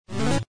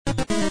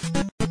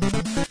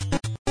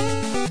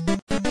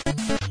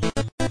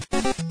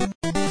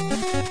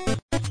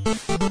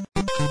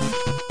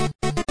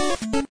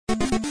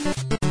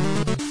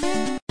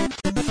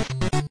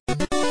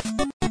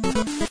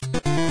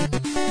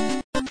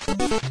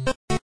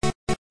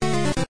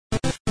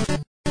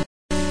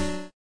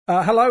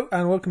Hello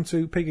and welcome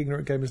to Pig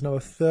Ignorant Gamers number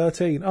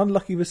 13.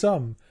 Unlucky for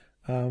some.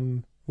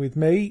 With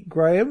me,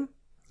 Graham.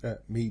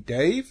 Me,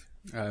 Dave.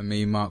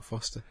 Me, Mark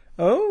Foster.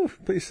 Oh,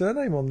 put your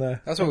surname on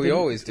there. That's what we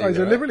always do. I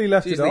deliberately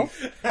left it off.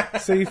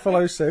 See,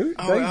 follow suit.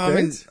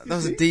 That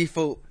was a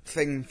default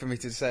thing for me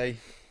to say.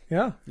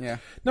 Yeah. Yeah.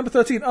 Number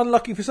 13,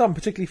 unlucky for some,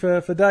 particularly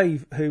for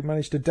Dave, who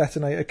managed to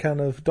detonate a can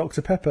of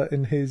Dr. Pepper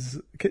in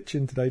his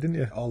kitchen today, didn't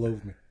you? All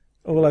over me.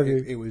 All over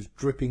you. It was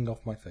dripping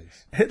off my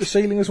face. Hit the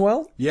ceiling as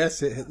well?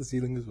 Yes, it hit the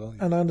ceiling as well.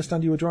 Yeah. And I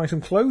understand you were drying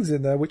some clothes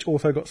in there, which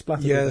also got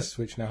splattered. Yes,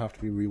 which now have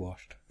to be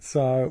rewashed.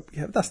 So,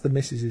 yeah, that's the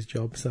missus's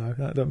job, so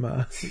that doesn't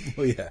matter.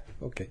 Well, yeah,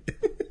 okay.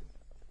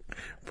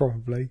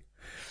 Probably.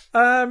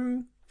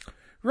 Right,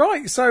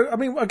 so, I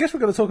mean, I guess we're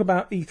going to talk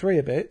about E3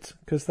 a bit,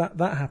 because that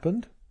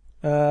happened.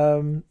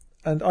 And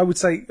I would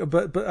say,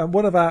 but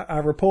one of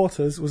our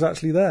reporters was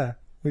actually there,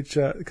 which,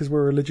 because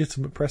we're a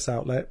legitimate press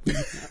outlet.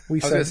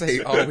 We I was going to say,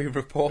 are we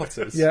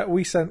reporters? Yeah,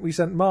 we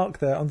sent Mark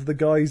there under the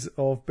guise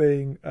of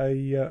being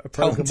a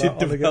talented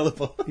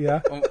developer.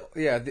 Yeah.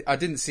 I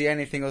didn't see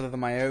anything other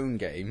than my own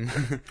game.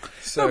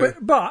 So No,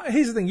 but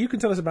here's the thing, you can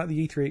tell us about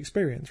the E3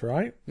 experience,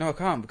 right? No, I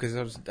can't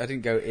because I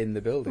didn't go in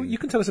the building. Well, you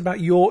can tell us about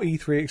your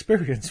E3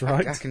 experience,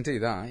 right? I can do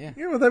that, yeah.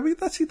 Yeah,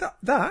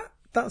 well,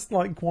 that's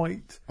like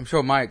quite... I'm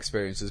sure my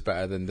experience is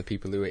better than the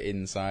people who were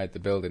inside the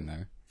building,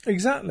 though.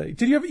 Exactly.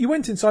 You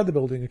went inside the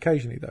building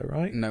occasionally, though,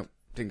 right? No,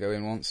 didn't go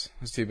in once.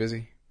 I was too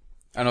busy.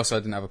 And also I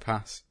didn't have a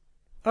pass.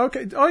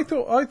 Okay, I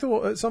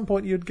thought at some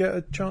point you'd get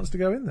a chance to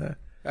go in there.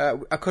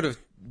 I could have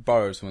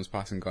borrowed someone's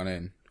pass and gone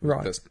in.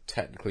 Right. That's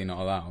technically not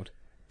allowed.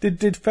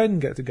 Did Fenn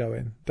get to go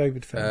in?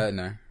 David Fenn?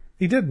 No.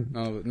 He didn't?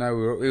 No,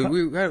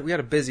 we had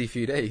a busy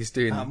few days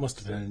doing... That must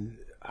have been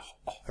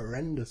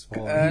horrendous for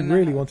You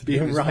really wanted to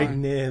being go right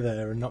in. near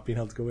there and not being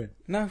able to go in.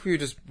 No, we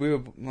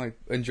were like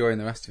enjoying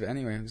the rest of it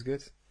anyway. It was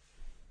good.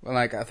 Well,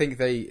 like I think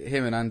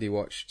him and Andy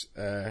watched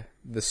the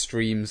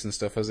streams and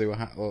stuff as they were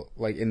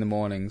like in the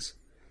mornings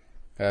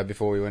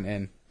before we went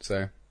in,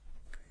 so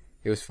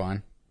it was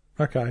fine.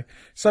 Okay,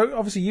 so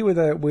obviously you were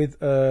there with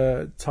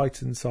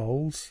Titan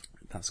Souls.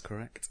 That's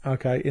correct.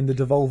 Okay, in the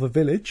Devolver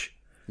Village,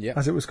 Yeah,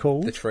 as it was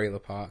called, the trailer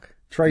park.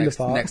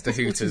 Park next to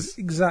Hooters. Which is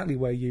exactly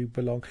where you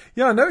belong.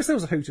 Yeah, I noticed there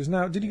was a Hooters.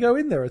 Now, did you go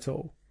in there at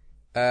all?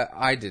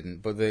 I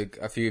didn't, but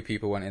a few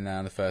people went in there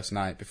on the first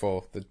night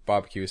before the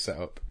barbecue was set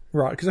up.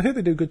 Right, because I hear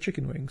they do good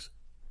chicken wings.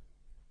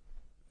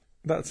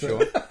 That's Sure.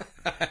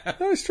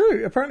 No, it's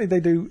true. Apparently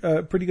they do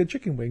pretty good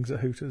chicken wings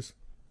at Hooters.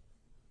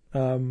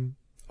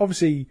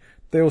 Obviously,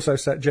 they also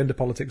set gender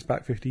politics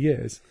back 50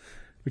 years,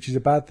 which is a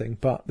bad thing,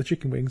 but the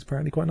chicken wings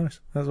apparently quite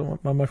nice. That's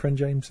what my friend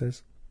James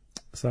says.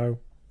 So,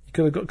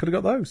 you could have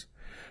got those.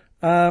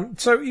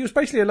 So it was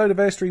basically a load of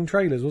Airstream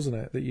trailers, wasn't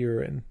it, that you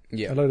were in?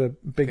 Yeah. A load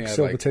of big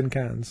silver tin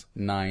cans.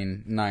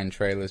 Nine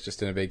trailers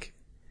just in a big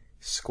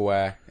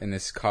square in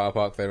this car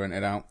park they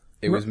rented out.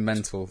 It was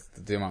mental,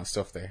 the amount of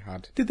stuff they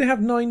had. Did they have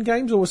 9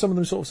 games, or were some of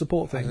them sort of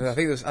support things? I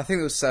think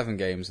there was 7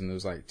 games, and there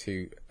was like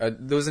 2.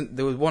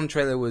 There was one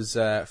trailer was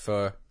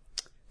for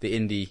the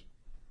indie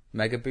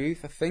mega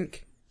booth, I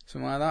think,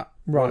 something like that.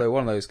 Right.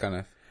 One of those kind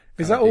of.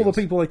 Is that all the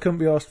people they couldn't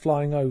be asked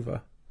flying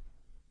over?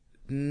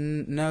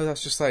 No,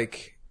 that's just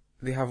like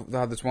they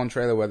had this one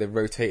trailer where they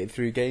rotated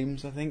through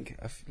games. I think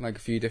like a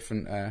few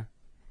different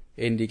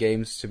indie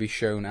games to be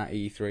shown at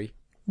E3.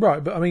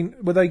 Right, but I mean,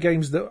 were they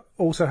games that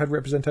also had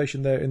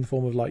representation there in the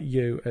form of like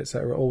you,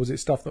 etc., or was it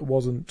stuff that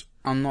wasn't?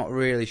 I'm not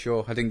really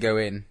sure. I didn't go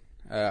in.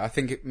 I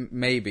think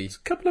maybe It's a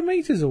couple of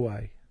metres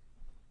away.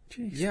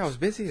 Jeez. Yeah, I was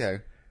busy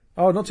though.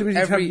 Oh, not too busy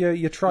to have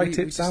your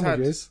tri-tip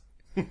sandwiches.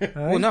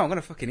 Well, no, I'm going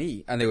to fucking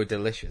eat, and they were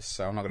delicious,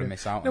 so I'm not going to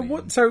miss out on them.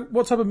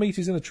 What type of meat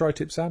is in a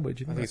tri-tip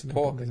sandwich? I think it's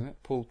pork, isn't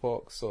it? Pulled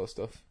pork sort of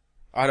stuff.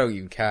 I don't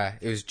even care.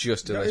 It was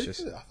just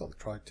delicious. I thought the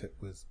tri-tip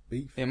was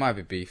beef. It might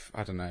be beef.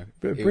 I don't know.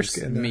 Bit of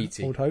brisket in there,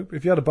 meaty. I would hope.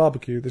 If you had a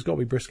barbecue, there's got to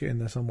be brisket in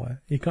there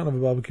somewhere. You can't have a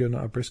barbecue and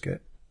not have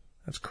brisket.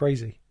 That's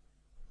crazy.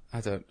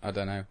 I don't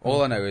know.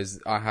 All I know is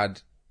I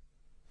had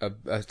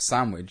a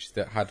sandwich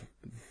that had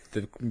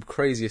the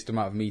craziest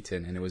amount of meat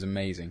in, and it was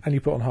amazing. And you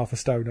put on half a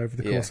stone over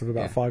the course of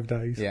about 5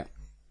 days. Yeah.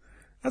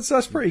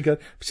 That's pretty good.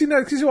 But see,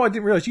 no, because I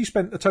didn't realise you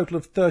spent a total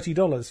of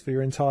 $30 for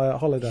your entire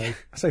holiday.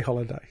 I say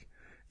holiday.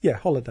 Yeah,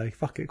 holiday.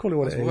 Fuck it. Call it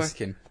what it is.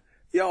 Working.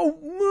 Yo,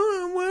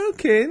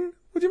 working?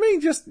 What do you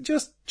mean?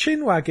 Just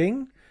chin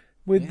wagging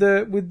with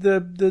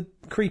the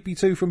creepy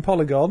 2 from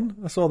Polygon.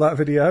 I saw that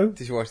video.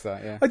 Did you watch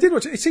that? Yeah. I did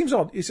watch it. It seems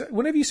odd.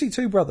 Whenever you see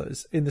 2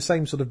 brothers in the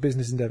same sort of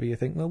business endeavour, you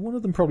think, well, one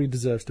of them probably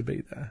deserves to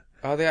be there.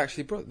 Are they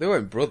actually they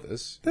weren't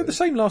brothers. They're the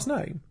same last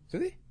name. Do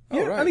they?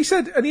 Yeah, Oh, right.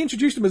 and he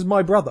introduced him as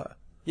my brother.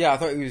 Yeah, I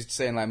thought he was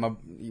saying like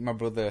my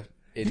brother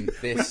in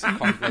this.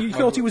 You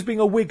thought he was being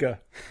a wigger.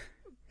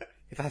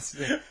 That's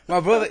my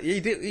brother. He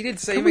did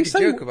say Can make we a say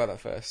joke about that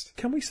first.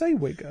 Can we say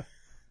wigger?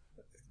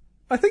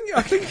 I think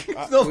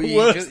It's not the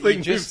worst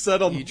thing you've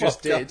said on the You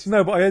just podcast. did.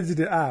 no, but I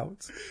edited it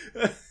out.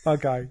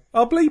 Okay,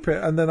 I'll bleep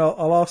it and then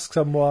I'll ask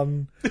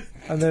someone,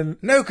 and then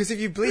No, because if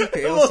you bleep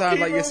it, it'll sound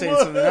like you're saying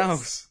something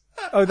else.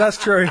 oh, that's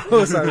true.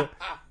 Also,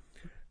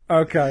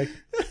 okay.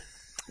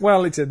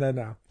 Well, it's in there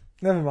now.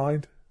 Never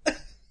mind.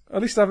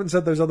 At least I haven't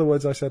said those other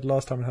words I said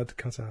last time and had to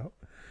cut out.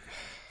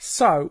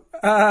 So,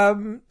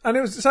 and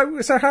it was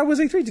so. How was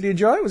E3? Did you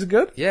enjoy it? Was it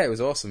good? Yeah, it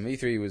was awesome.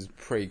 E3 was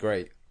pretty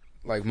great.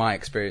 Like my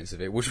experience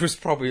of it, which was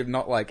probably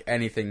not like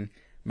anything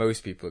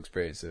most people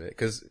experience of it,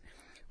 because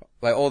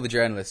like all the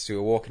journalists who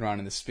were walking around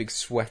in this big,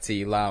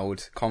 sweaty,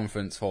 loud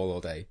conference hall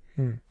all day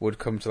would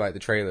come to like the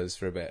trailers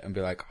for a bit and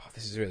be like, "Oh,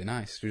 this is really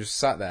nice." We just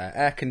sat there,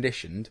 air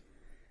conditioned,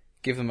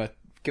 give them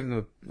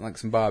like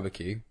some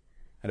barbecue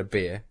and a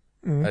beer,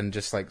 and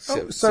just like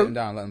sit them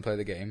down, let them play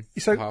the game.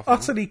 So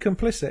utterly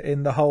complicit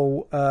in the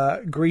whole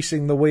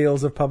greasing the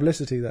wheels of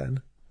publicity.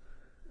 Then,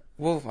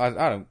 well, I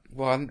don't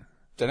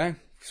know. I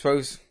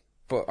suppose,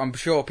 but I'm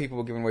sure people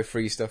were giving away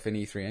free stuff in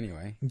E3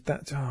 anyway.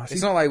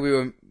 It's not like we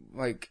were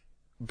like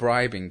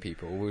bribing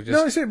people. We were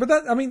just... No, but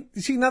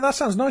now that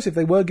sounds nice if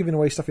they were giving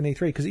away stuff in E3,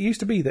 because it used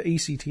to be that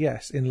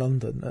ECTS in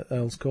London at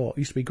Earl's Court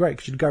used to be great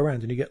because you'd go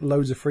around and you get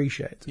loads of free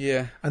shit.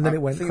 Yeah, and then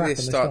it went. I think they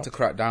start to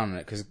crack down on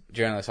it because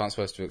journalists aren't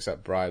supposed to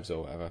accept bribes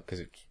or whatever.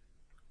 Because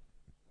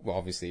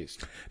obviously, it's.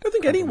 I don't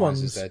think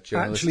anyone's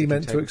actually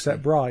meant to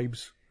accept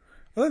bribes.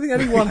 I don't think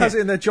anyone has it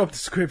in their job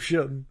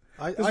description.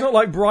 It's not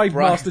like bribe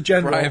master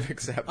general. Bribe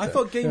acceptor. I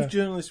thought games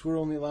journalists were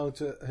only allowed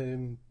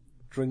to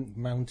drink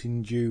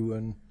Mountain Dew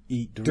and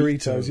eat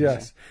Doritos.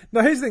 Yes.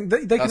 Now here's the thing: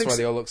 that's why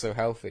they all look so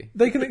healthy.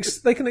 They can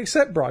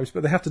accept bribes,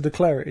 but they have to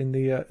declare it in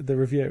the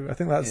review. I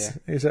think that's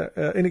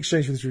in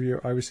exchange for this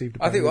review I received.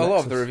 I think a lot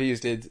of the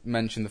reviews did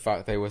mention the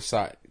fact they were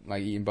sat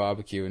like eating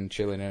barbecue and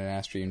chilling in an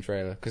Airstream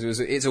trailer, because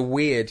it's a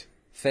weird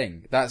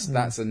thing. That's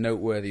a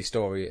noteworthy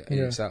story in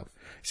itself.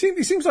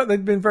 It seems like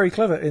they've been very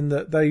clever in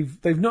that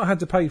they've not had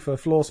to pay for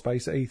floor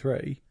space at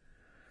E3.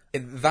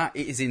 That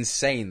is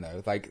insane,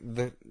 though. Like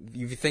if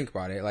you think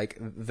about it, like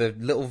the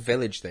little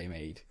village they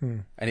made,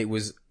 and it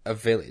was a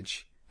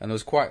village, and there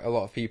was quite a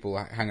lot of people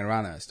hanging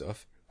around there and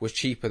stuff, was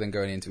cheaper than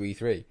going into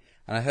E3.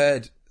 And I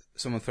heard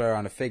someone throw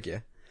around a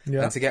figure,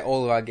 and to get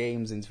all of our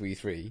games into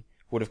E3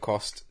 would have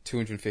cost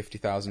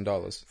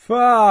 $250,000.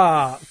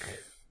 Fuck.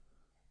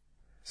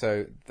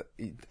 So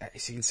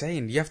it's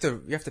insane. You have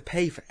to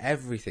pay for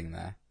everything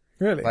there.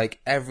 Really? Like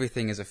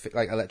everything is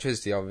like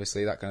electricity,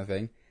 obviously, that kind of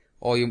thing.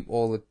 All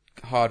the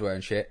hardware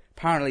and shit.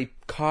 Apparently,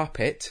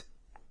 carpet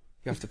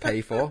you have to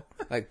pay for,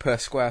 like per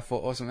square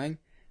foot or something.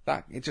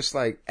 That it's just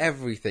like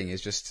everything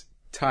is just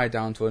tied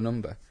down to a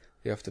number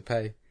you have to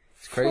pay.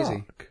 It's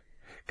crazy.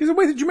 Because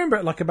do you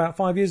remember like about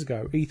 5 years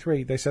ago,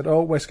 E3, they said,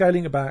 "Oh, we're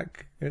scaling it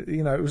back."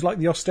 You know, it was like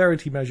the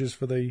austerity measures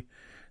for the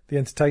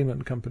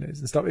entertainment companies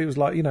and stuff. It was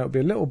like, it'll be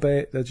a little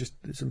bit. There's just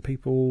some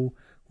people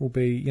will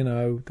be,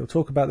 they'll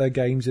talk about their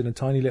games in a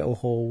tiny little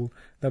hall.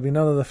 There'll be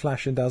none of the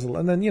flash and dazzle.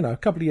 And then, a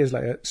couple of years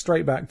later,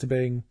 straight back to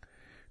being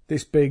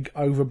this big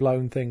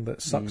overblown thing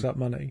that sucks up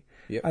money.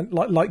 Yep. And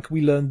like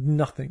we learned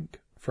nothing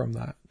from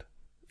that.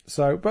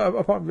 So, but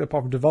apart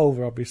from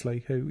Devolver,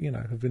 obviously, who,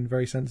 have been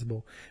very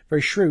sensible,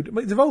 very shrewd. I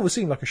mean, Devolver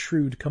seemed like a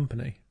shrewd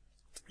company.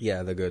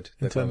 Yeah, they're good.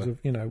 In terms of,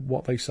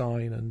 what they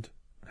sign and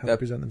how they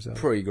present themselves.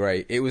 Pretty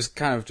great. It was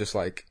kind of just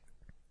like,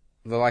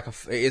 it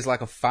is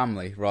like a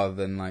family rather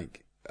than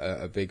like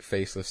a big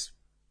faceless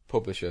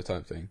publisher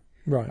type thing.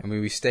 Right. I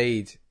mean,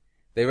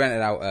 they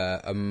rented out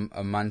a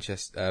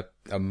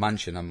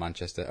mansion in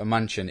Rochester.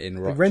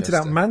 They rented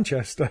out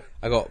Manchester.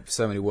 I got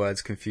so many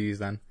words confused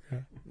then.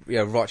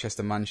 Yeah,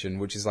 Rochester Mansion,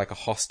 which is like a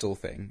hostel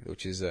thing,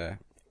 which is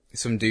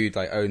some dude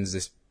like owns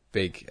this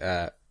big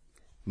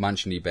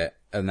mansion-y bit,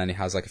 and then he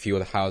has like a few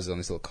other houses on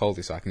this little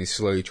cul-de-sac, and he's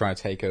slowly trying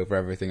to take over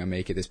everything and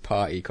make it this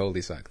party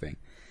cul-de-sac thing.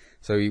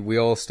 So we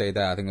all stayed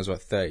there. I think it was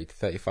about 30 to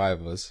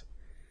 35 of us,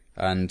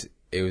 and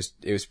it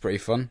was pretty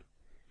fun.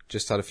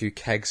 Just had a few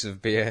kegs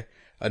of beer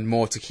and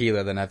more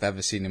tequila than I've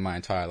ever seen in my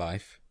entire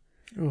life.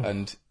 Ooh.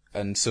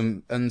 And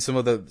some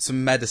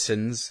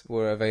medicines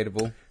were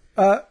available.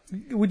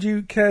 Would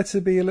you care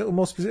to be a little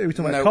more specific? Are we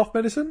talking about cough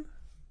medicine?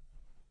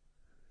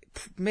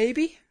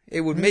 Maybe.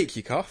 It would make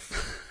you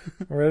cough.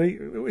 Really?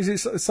 Is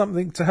it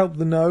something to help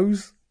the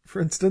nose, for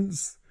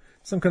instance?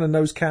 Some kind of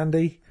nose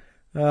candy?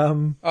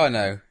 Oh,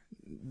 no.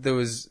 There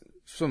was...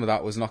 Some of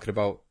that was knocking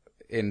about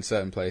in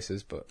certain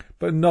places, but...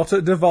 But not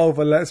at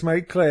Devolver, let's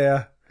make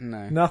clear.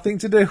 No. Nothing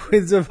to do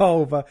with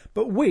Devolver.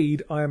 But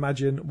weed, I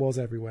imagine, was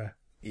everywhere.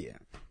 Yeah.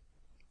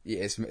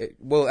 Yeah,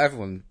 well,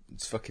 everyone's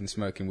fucking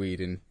smoking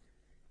weed in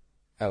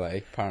LA,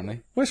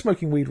 apparently. We're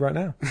smoking weed right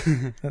now.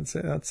 That's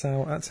it. That's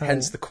how.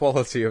 Hence the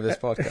quality of this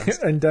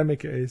podcast.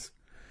 Endemic it is.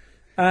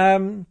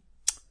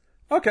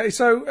 Okay,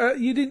 so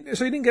you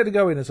didn't get to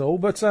go in at all.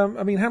 But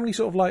I mean, how many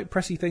sort of like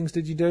pressy things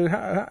did you do?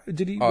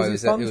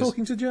 Was it fun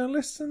talking to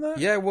journalists and that?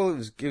 Yeah, well,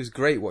 it was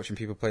great watching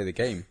people play the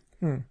game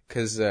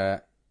because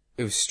it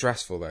was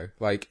stressful though.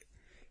 Like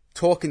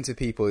talking to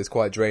people is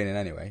quite draining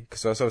anyway.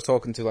 Because I was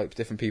talking to like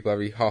different people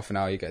every half an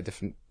hour. You get a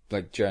different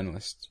like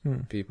journalists.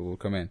 People will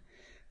come in.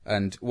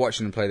 And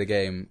watching them play the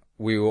game,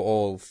 we were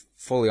all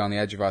fully on the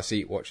edge of our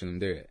seat watching them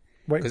do it.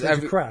 Wait,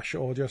 did you crash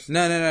or just...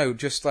 No.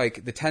 Just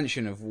like the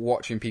tension of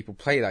watching people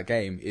play that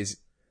game is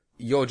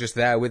you're just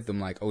there with them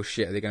like, oh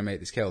shit, are they going to make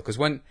this kill? Because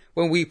when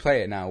we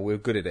play it now, we're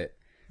good at it.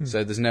 So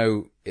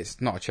it's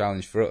not a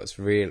challenge for us,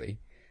 really.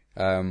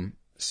 So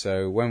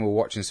so when we're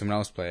watching someone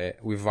else play it,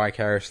 we're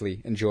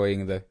vicariously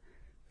enjoying the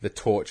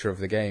torture of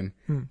the game,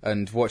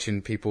 and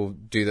watching people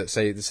do that,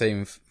 say the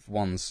same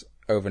ones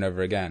over and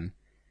over again,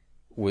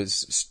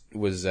 was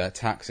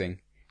taxing.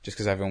 Just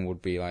because everyone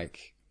would be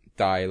like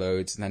die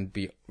loads and then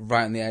be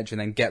right on the edge and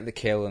then get the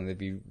kill and they'd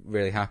be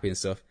really happy and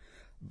stuff.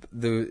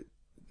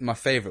 My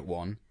favourite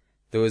one,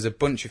 there was a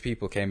bunch of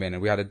people came in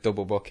and we had a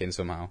double booking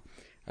somehow,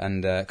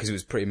 and because it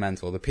was pretty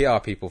mental. The PR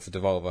people for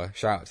Devolver,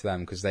 shout out to them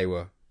because they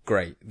were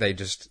great. They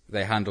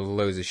handled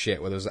loads of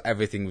shit where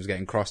everything was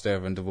getting crossed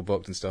over and double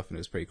booked and stuff, and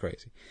it was pretty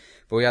crazy.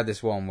 But we had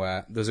this one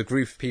where there was a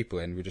group of people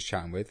in we were just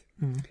chatting with,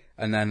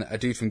 and then a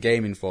dude from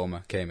Game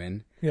Informer came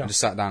in and just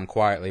sat down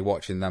quietly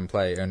watching them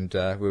play, and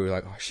we were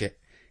like, oh shit,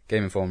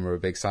 Game Informer are a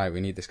big site,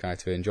 we need this guy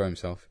to enjoy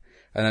himself.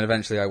 And then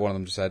eventually one of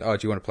them just said, oh,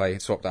 do you want to play?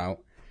 Swapped out,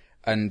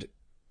 and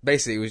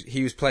basically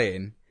he was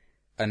playing,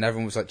 and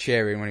everyone was like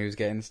cheering when he was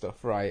getting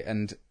stuff right,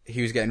 and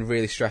he was getting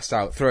really stressed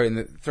out, throwing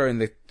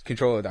the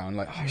controller down,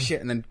 like, oh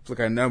shit, and then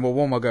going, no more,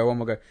 one more go,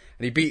 and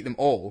he beat them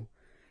all,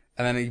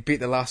 and then he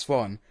beat the last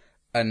one,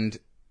 and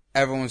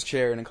everyone was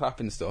cheering and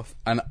clapping and stuff,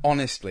 and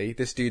honestly,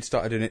 this dude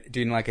started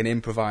doing like an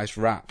improvised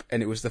rap,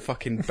 and it was the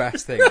fucking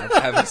best thing I've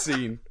ever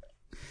seen.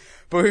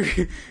 But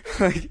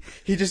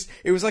it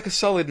was like a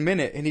solid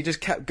minute, and he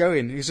just kept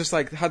going. He was just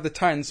like, had the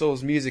Titan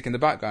Souls music in the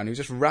background, he was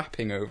just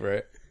rapping over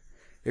it.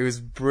 It was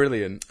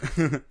brilliant.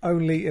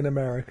 Only in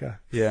America.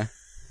 Yeah.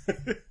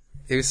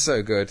 It was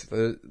so good.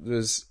 It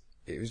was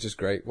just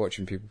great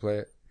watching people play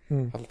it.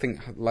 I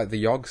think like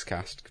the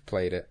Yogscast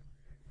played it,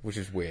 which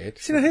is weird.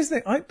 See, now here's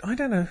the thing. I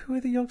don't know who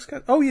are the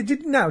Yogscast. Oh yeah,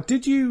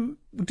 did you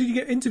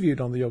get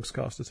interviewed on the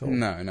Yogscast at all?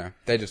 No.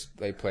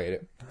 They played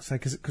it. So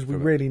because we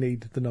really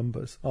need the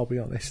numbers. I'll be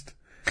honest.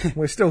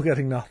 We're still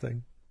getting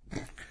nothing.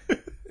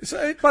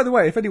 So, by the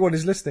way, if anyone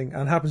is listening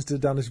and happens to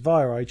have done this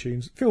via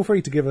iTunes, feel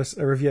free to give us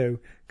a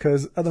review,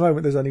 because at the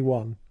moment there's only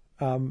one.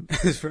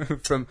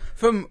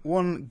 From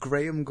one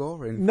Graham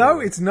Goring. No,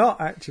 it's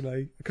not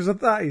actually, because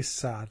that is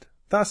sad.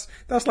 That's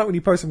like when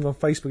you post something on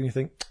Facebook and you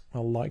think,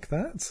 I'll like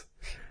that.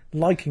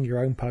 Liking your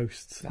own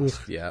posts. That's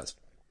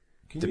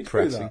Can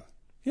depressing.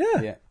 You do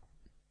that? Yeah.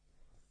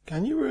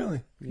 Can you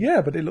really?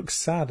 Yeah, but it looks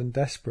sad and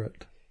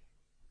desperate.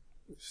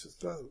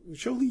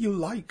 Surely you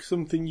like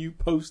something you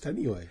post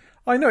anyway.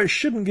 I know it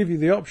shouldn't give you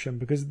the option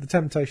because the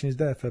temptation is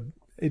there for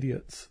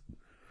idiots.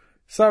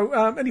 So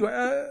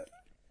anyway,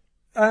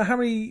 how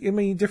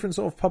many different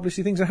sort of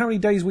publicity things, and how many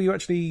days were you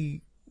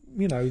actually,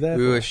 there?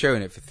 We were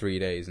showing it for 3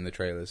 days in the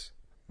trailers.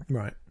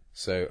 Right.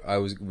 So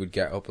would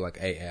get up at like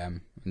 8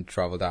 a.m. and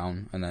travel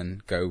down, and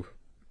then go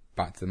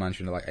back to the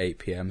mansion at like 8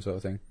 p.m. sort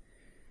of thing.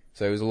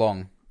 So it was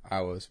long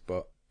hours,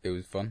 but it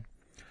was fun.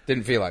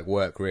 Didn't feel like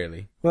work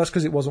really. Well, that's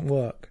because it wasn't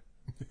work.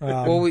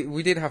 Well,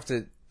 we did have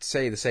to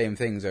say the same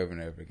things over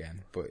and over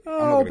again, but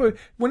but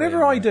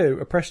whenever I do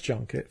a press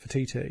junket for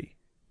TT,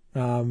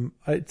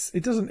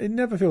 it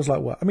never feels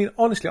like work. I mean,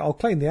 honestly, I'll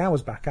claim the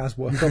hours back as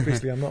work.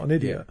 Obviously, I'm not an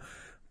idiot,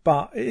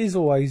 but it is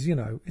always,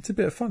 it's a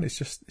bit of fun. It's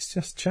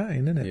just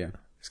chatting, isn't it? Yeah,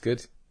 it's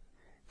good.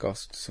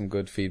 Got some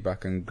good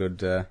feedback and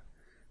good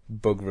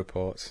bug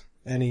reports.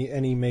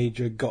 Any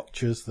major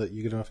gotchas that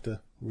you're gonna have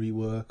to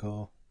rework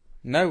or?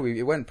 No,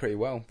 it went pretty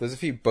well. There's a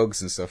few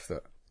bugs and stuff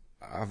that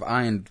I've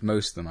ironed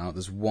most of them out.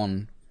 There's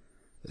one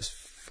that's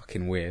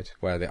fucking weird,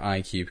 where the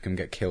iCube can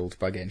get killed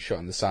by getting shot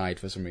in the side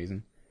for some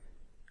reason.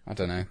 I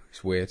don't know,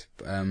 it's weird,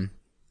 but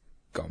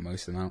got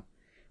most of them out.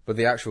 But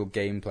the actual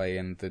gameplay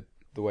and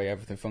the way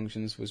everything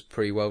functions was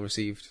pretty well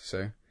received,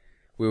 so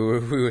we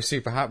were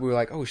super happy. We were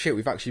like, oh shit,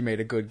 we've actually made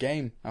a good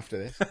game after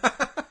this.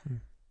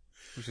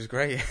 Which is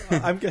great.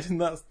 I'm guessing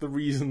that's the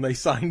reason they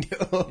signed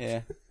it up.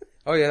 Yeah.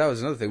 Oh yeah, that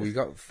was another thing. We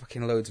got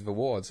fucking loads of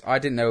awards. I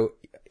didn't know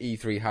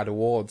E3 had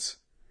awards.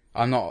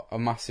 I'm not a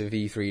massive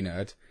E3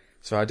 nerd,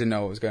 so I didn't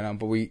know what was going on.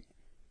 But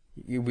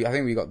I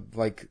think we got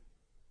like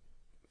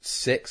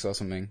 6 or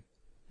something,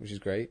 which is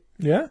great.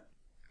 Yeah.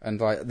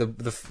 And like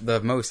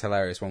the most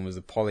hilarious one was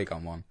the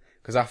Polygon one,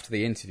 because after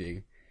the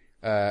interview,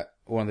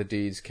 one of the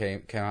dudes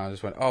came out and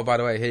just went, "Oh, by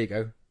the way, here you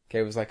go."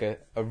 Gave us like a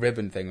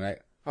ribbon thing,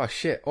 like, "Oh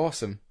shit,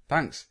 awesome,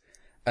 thanks."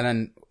 And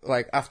then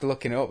like after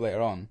looking it up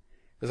later on,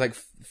 there's like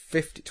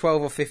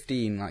 12 or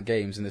 15 like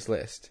games in this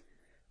list,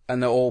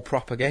 and they're all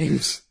proper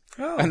games.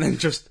 Oh. And then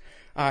just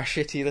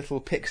shitty little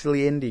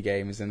pixely indie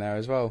games in there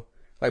as well.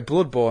 Like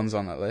Bloodborne's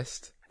on that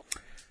list.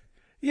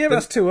 Yeah, but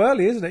that's too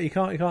early, isn't it? You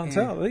can't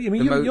tell. I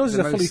mean, yours is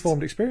a fully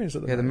formed experience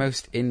at the moment. The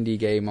most indie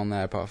game on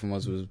there apart from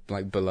us was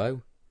like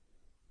Below.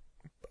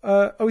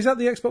 Is that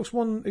the Xbox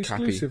One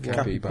exclusive one?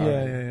 Cappy.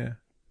 Yeah.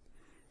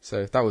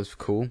 So that was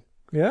cool.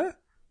 Yeah?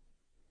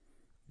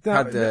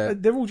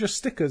 They're all just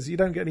stickers. You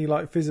don't get any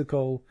like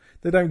physical.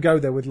 They don't go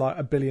there with like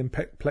a billion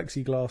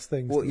plexiglass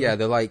things. Well, yeah,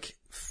 they're like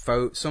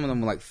some of them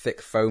were like thick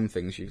foam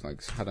things you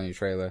like had on your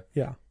trailer.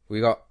 Yeah.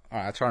 We got.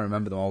 Alright, I try and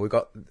remember them all. We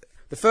got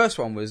the first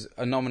one was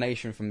a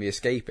nomination from The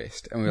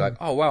Escapist, and we were like,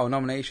 "Oh wow, a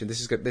nomination!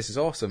 This is good. This is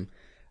awesome."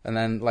 And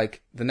then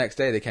like the next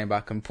day they came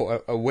back and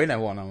put a winner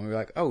one on. And we were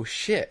like, "Oh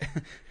shit,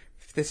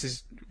 this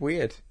is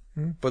weird."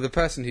 But the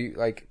person who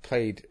like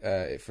played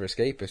it for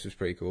Escapist was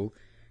pretty cool.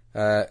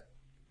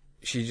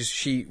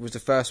 she was the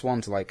first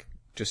one to like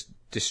just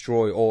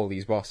destroy all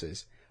these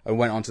bosses and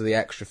went on to the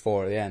extra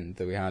 4 at the end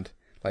that we had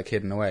like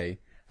hidden away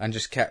and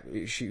just kept.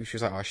 She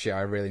was like, oh shit,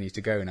 I really need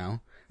to go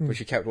now, but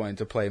she kept wanting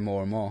to play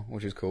more and more,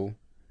 which was cool,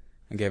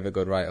 and gave it a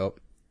good write up.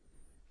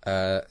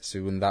 So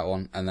we won that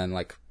one, and then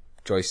like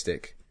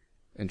Joystick,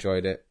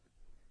 enjoyed it.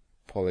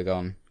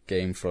 Polygon,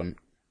 Gamefront,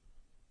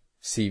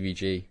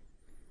 CVG.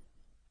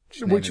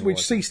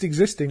 Which ceased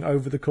existing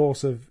over the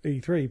course of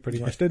E3, pretty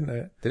much, didn't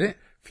it? Did it?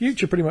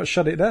 Future pretty much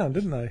shut it down,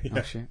 didn't they?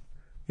 Oh shit.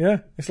 Yeah,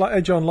 it's like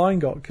Edge Online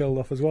got killed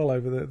off as well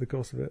over the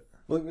course of it.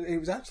 Well, it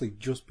was actually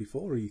just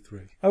before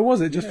E3. Oh,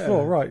 was it just Yeah.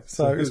 before? Right.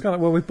 So it's kind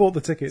of, well, we bought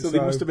the tickets. So they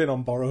must have been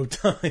on borrowed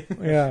time.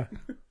 Yeah.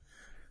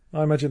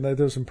 I imagine there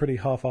was some pretty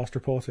half-assed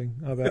reporting.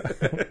 I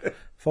bet.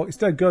 It's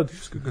dead good.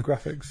 It's good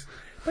graphics.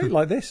 They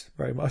like this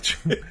very much.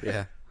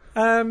 Yeah.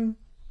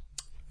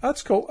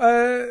 That's cool.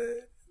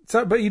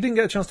 So, but you didn't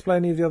get a chance to play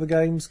any of the other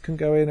games? Couldn't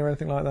go in or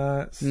anything like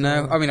that? So-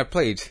 No, I mean I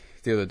played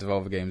the other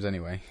Devolver games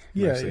anyway.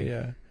 Yeah, mostly.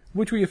 yeah.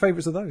 Which were your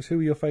favourites of those? Who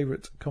were your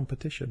favourite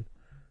competition?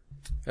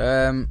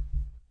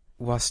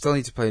 Well, I still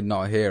need to play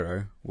Not a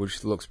Hero,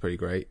 which looks pretty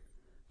great.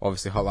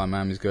 Obviously, Hotline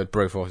Miami is good.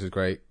 Broforce is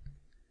great.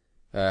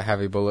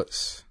 Heavy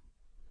Bullets.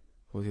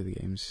 What were the other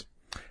games?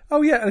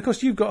 Oh yeah, and of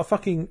course you've got a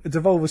fucking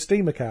Devolver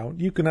Steam account.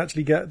 You can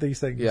actually get these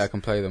things. Yeah, I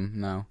can play them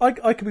now.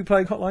 I could be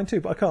playing Hotline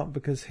too, but I can't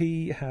because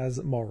he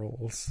has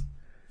morals.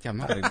 Yeah, I'm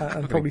not going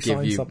And to probably give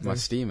sign you something. my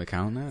Steam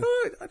account now. No,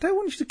 I don't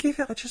want you to give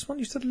it. I just want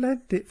you to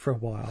lend it for a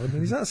while. I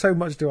mean, is that so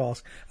much to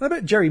ask? And I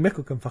bet Jerry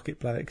Mickle can fuck it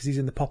play it because he's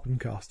in the Poppin'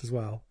 cast as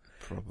well.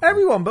 Probably.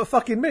 Everyone but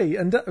fucking me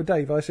and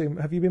Dave. I assume.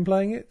 Have you been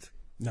playing it?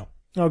 No.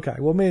 Okay.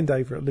 Well, me and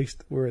Dave are at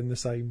least we're in the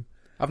same.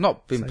 I've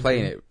not been Same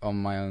playing thing. it on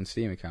my own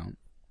Steam account.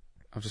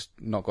 I've just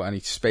not got any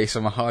space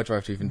on my hard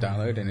drive to even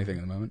download anything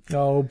at the moment.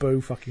 Oh, boo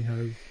fucking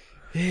ho.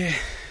 Yeah.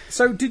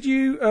 So did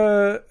you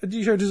show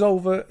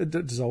Devolver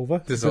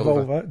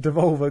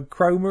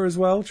Chroma as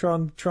well? Try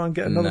and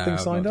get another thing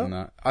signed up.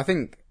 That. I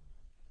think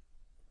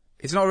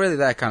it's not really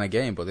their kind of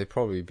game, but they'd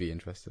probably be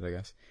interested, I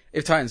guess.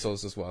 If Titan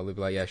Souls does well, they'd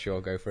be like, yeah,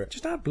 sure, go for it.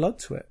 Just add blood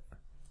to it.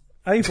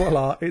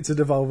 Voila, it's a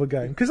Devolver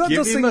game because that Give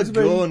does him seem a to be.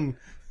 gun.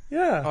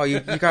 Yeah. Oh, you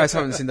guys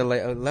haven't seen the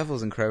later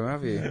levels in Chroma,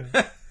 have you?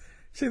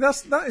 See, that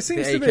it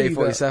seems The to be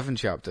AK-47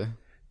 chapter.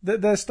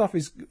 that their stuff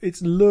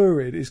it's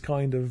lurid is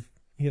kind of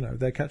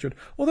they're captured.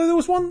 Although there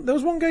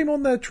was one game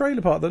on their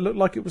trailer part that looked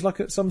like it was like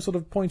some sort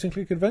of point and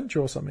click adventure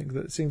or something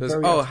that seemed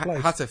very out of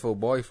place. Hatterful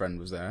Boyfriend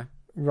was there.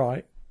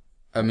 Right.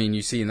 I mean,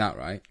 you've seen that,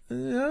 right?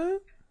 Yeah.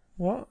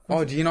 What?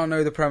 Oh, do you not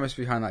know the premise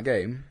behind that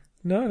game?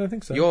 No, I don't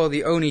think so. You're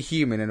the only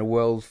human in a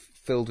world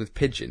filled with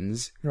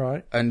pigeons,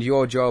 Right. and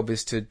your job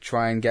is to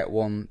try and get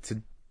one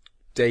to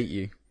date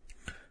you.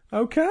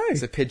 Okay.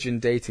 It's a pigeon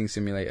dating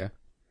simulator.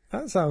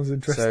 That sounds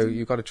interesting. So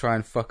you've got to try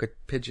and fuck a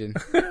pigeon.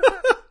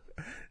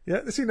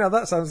 Yeah. See, now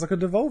that sounds like a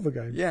Devolver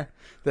game. Yeah,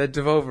 the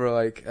Devolver are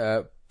like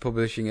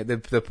publishing it.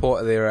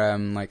 They're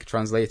like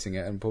translating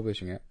it and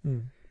publishing it.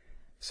 Mm.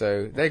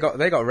 So they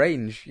got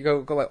range. You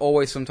got like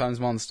Always Sometimes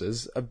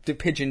Monsters, a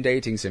pigeon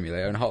dating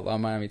simulator, and Hotline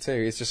Miami 2.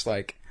 It's just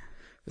like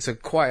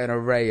quite an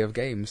array of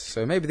games.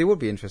 So maybe they would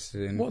be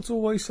interested in. What's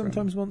Always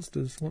Sometimes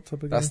Monsters? What type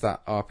of game? That's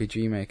that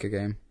RPG Maker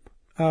game,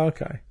 Oh,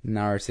 okay.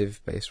 narrative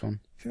based one.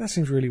 See, that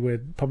seems really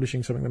weird,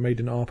 publishing something that made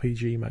an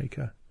RPG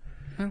Maker.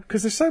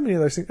 Because there's so many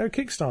of those things. Oh,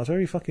 Kickstarter,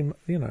 every fucking,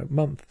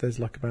 month, there's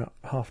like about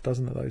half a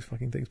dozen of those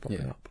fucking things popping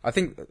Yeah, up. I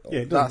think Yeah,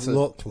 it that's doesn't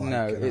look like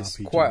no. an It's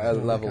RPG. quite a Oh,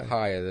 level okay.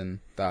 higher than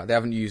that. They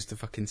haven't used the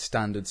fucking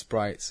standard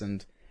sprites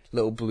and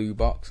little blue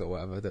box or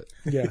whatever that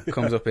Yeah.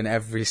 comes up in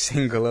every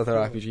single other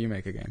RPG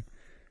Maker game.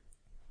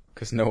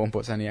 Because no one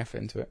puts any effort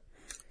into it.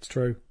 It's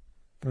true.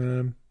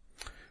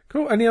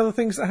 Cool. Any other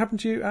things that happened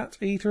to you at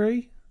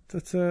E3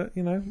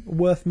 that,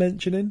 worth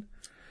mentioning?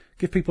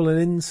 Give people an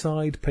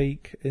inside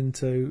peek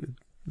into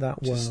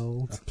that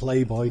world. A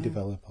Playboy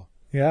developer.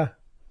 Yeah.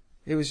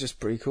 It was just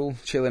pretty cool.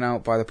 Chilling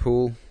out by the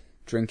pool,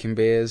 drinking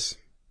beers.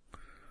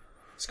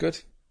 It's good.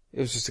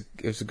 It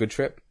was a good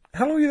trip.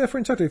 How long were you there for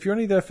in total? If you're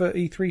only there for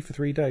E3 for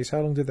 3 days,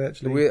 how long did they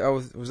actually... I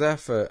was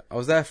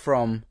there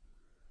from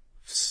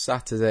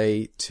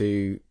Saturday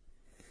to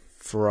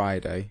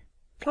Friday.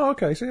 Oh,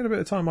 okay. So you had a bit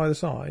of time either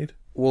side.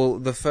 Well,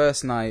 the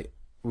first night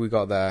we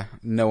got there,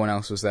 no one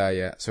else was there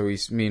yet. So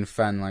me and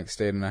Fen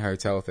stayed in a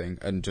hotel thing,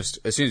 and just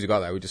as soon as we got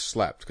there, we just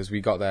slept because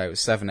we got there. It was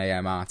 7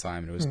 a.m. our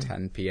time, and it was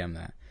 10 p.m.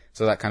 there.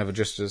 So that kind of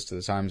adjusted us to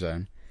the time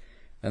zone.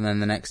 And then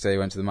the next day, we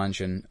went to the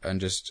mansion and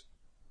just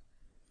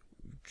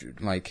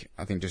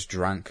just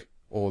drank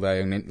all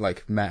day and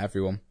met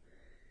everyone.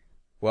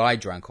 Well, I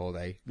drank all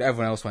day.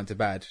 Everyone else went to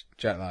bed,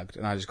 jet lagged,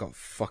 and I just got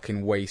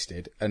fucking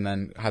wasted, and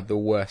then had the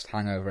worst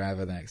hangover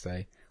ever the next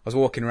day. I was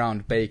walking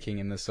around baking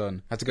in the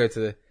sun. I had to go to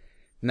the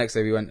next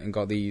day. We went and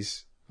got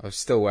these. I was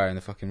still wearing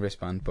the fucking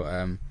wristband, but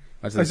went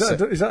to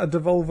Is that a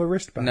Devolver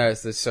wristband? no,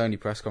 it's the Sony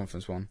press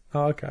conference one.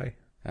 Oh, okay.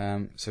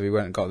 So we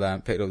went and got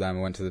them, picked up them,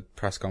 and went to the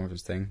press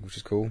conference thing, which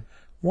is cool.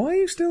 Why are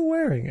you still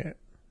wearing it?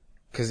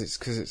 Because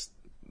it's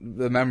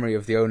the memory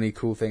of the only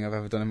cool thing I've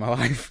ever done in my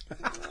life.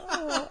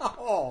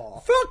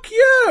 Fuck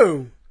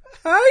you!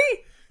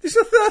 Hey? This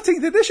is the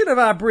 13th edition of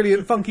our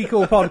brilliant Funky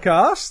Cool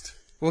podcast.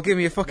 Well, give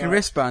me a fucking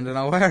wristband and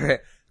I'll wear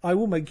it. I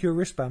will make you a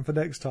wristband for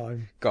next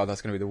time. God,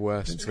 that's going to be the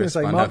worst. It's going to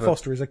say wristband Mark ever.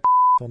 Foster is a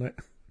on it.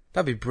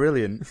 That'd be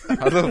brilliant.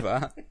 I love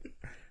that.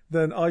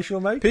 Then I shall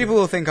make People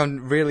will think I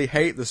really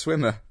hate the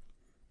swimmer.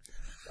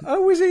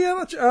 Oh, is he?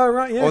 Oh,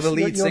 right, yes. or the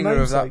lead your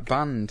singer of that namesake.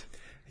 band.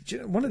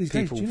 One of these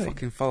days, People do you know?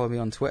 fucking follow me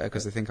on Twitter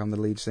because they think I'm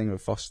the lead singer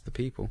of Foster the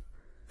People.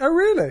 Oh,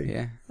 really?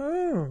 Yeah.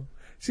 Oh.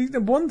 See,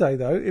 then one day,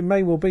 though, it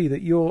may well be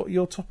that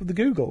you're top of the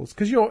Googles,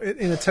 because you're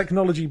in a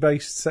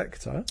technology-based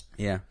sector.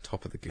 Yeah,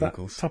 top of the That-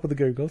 Googles. top of the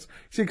Googles.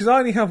 See, because I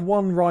only have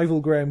one rival,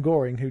 Graham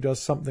Goring, who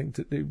does something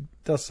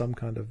does some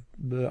kind of,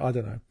 I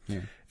don't know, Yeah.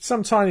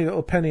 some tiny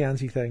little penny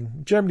ante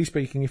thing. Generally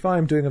speaking, if I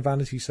am doing a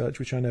vanity search,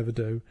 which I never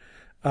do,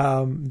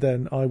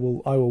 then I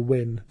will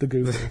win the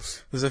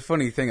Googles. There's a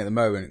funny thing at the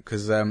moment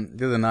because the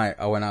other night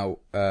I went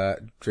out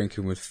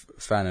drinking with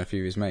Fan and a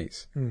few of his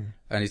mates,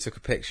 and he took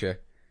a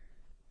picture,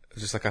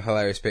 just like a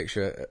hilarious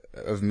picture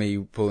of me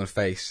pulling a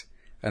face,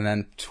 and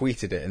then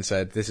tweeted it and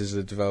said, "This is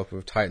a developer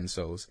of Titan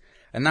Souls."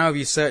 And now if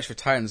you search for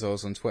Titan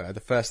Souls on Twitter, the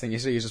first thing you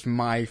see is just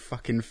my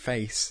fucking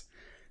face,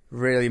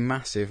 really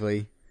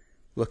massively,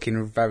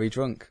 looking very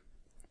drunk.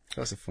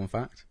 That's a fun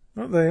fact.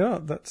 Oh, there you are.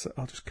 That's.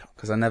 I'll just cut.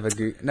 Because I never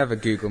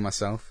Google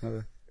myself.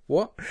 Never.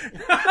 What? Oh,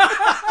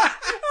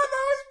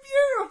 that was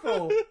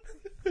beautiful.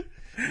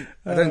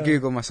 I don't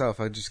Google myself.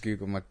 I just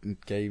Google my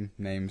game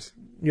names.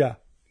 Yeah.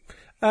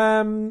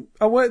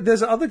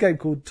 There's another game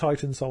called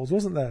Titan Souls,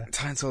 wasn't there?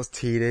 Titan Souls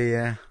TD,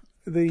 yeah.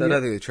 I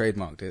don't think they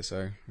trademarked it,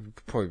 so it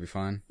could probably be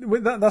fine.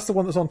 That's the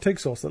one that's on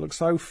Tig-Sauce that looks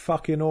so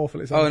fucking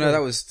awful. It's Oh no,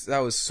 untrue. that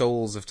was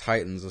Souls of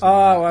Titans or something.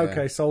 Oh, like that,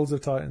 okay. Souls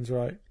of Titans,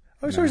 right.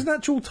 Oh, so it's an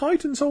actual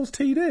Titan Souls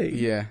TD?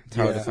 Yeah,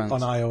 Tower Defense.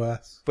 on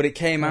iOS. But it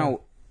came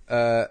out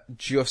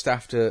just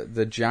after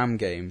the Jam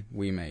game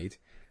we made.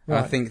 And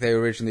I Right. think they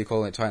were originally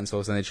calling it Titan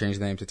Souls, then they changed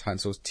the name to Titan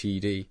Souls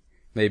TD.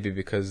 Maybe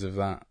because of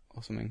that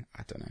or something.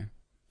 I don't know.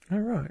 Oh,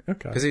 right.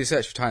 Okay. Because if you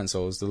search for Titan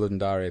Souls, the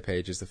Ludendare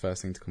page is the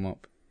first thing to come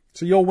up.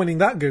 So you're winning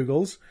that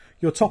Googles.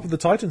 You're top of the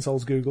Titan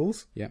Souls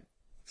Googles. Yeah.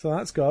 So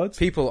that's good.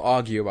 People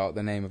argue about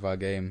the name of our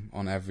game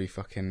on every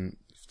fucking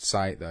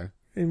site, though.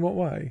 In what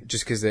way?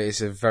 Just because it's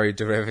a very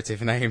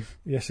derivative name.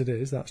 Yes, it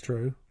is. That's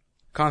true.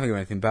 Can't think of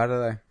anything better,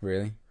 though,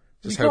 really.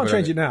 You can't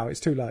change it now. It's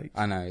too late.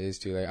 I know, it is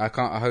too late. I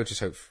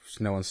just hope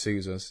no one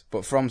sues us.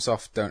 But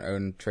FromSoft don't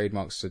own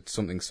trademarks to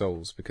something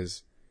Souls,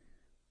 because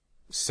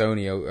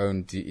Sony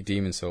own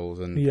Demon Souls,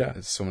 and Yeah.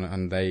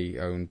 and they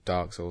own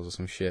Dark Souls or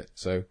some shit.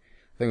 So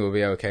I think we'll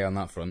be okay on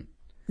that front.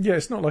 Yeah,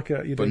 it's not like you're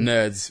But doing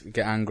nerds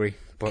get angry.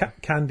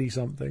 But candy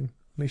something.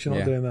 At least you're not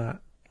Yeah. doing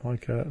that.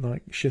 Like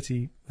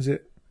shitty. Is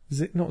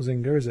it not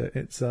Zynga? Is it?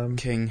 It's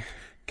King.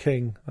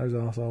 King. Those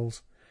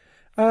arseholes.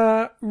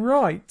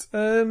 Right.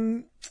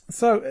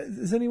 So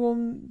has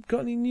anyone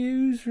got any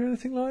news or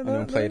anything like that?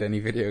 Anyone played any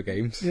video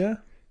games? Yeah.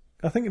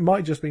 I think it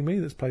might just be me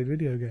that's played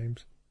video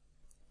games.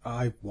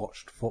 I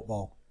watched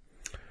football.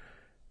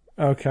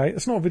 Okay,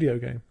 it's not a video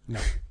game.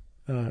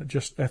 No.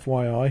 Just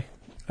FYI.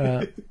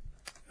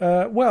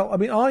 Well, I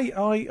mean,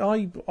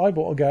 I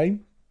bought a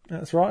game.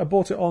 That's right. I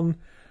bought it on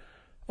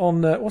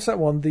what's that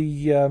one?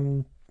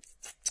 The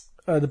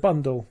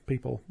bundle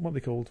people. What are they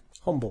called?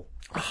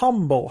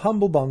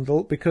 Humble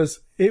bundle, because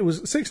it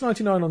was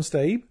 $6.99 on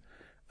Steam,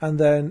 and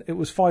then it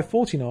was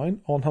 $5.49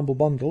 on Humble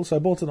Bundle. So I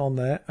bought it on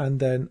there, and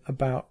then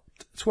about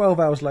 12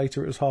 hours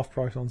later, it was half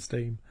price on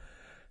Steam.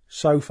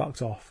 So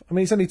fucked off. I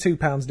mean, it's only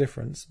 £2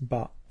 difference,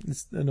 but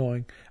it's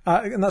annoying.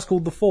 And that's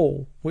called The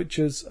Fall, which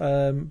has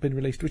been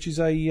released, which is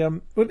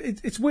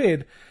it's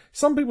weird.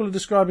 Some people are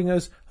describing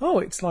as,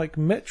 it's like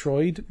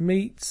Metroid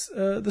meets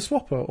the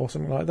Swapper or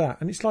something like that.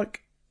 And it's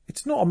like,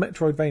 it's not a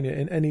Metroidvania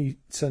in any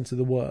sense of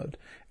the word.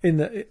 In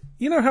that,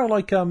 you know how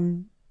like a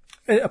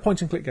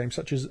point and click game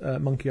such as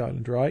Monkey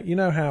Island, right? You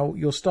know how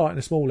you'll start in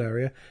a small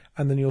area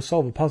and then you'll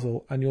solve a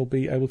puzzle and you'll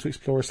be able to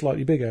explore a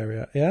slightly big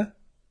area, yeah?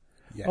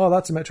 Yeah. Oh,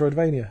 that's a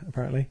Metroidvania,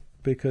 apparently,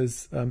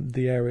 because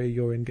the area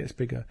you're in gets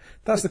bigger.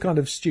 That's the kind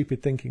of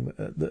stupid thinking,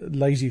 the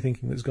lazy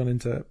thinking that's gone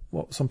into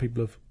what some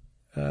people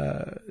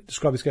have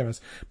described this game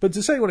as. But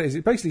to say what it is,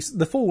 it basically,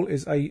 The Fall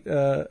is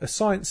a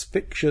science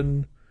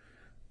fiction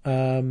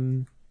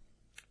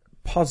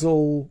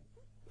puzzle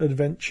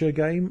adventure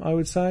game, I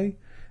would say.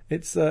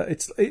 It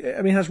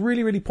has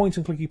really, really point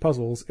and clicky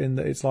puzzles in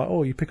that it's like,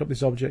 you pick up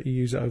this object, you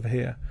use it over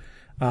here.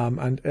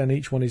 And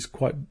each one is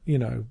quite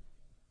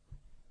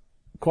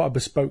a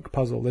bespoke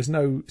puzzle. There's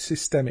no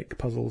systemic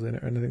puzzles in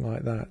it or anything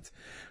like that.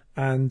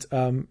 And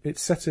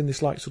it's set in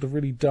this like sort of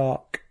really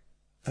dark,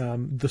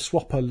 the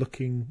Swapper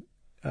looking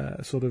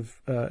sort of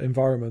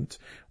environment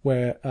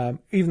where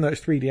even though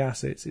it's 3D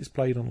assets, it's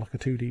played on like a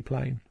 2D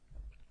plane.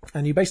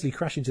 And you basically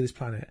crash into this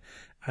planet,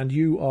 and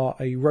you are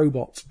a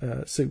robot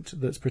suit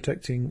that's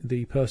protecting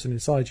the person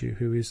inside you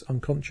who is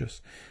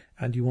unconscious.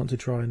 And you want to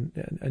try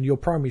and your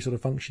primary sort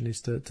of function is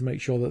to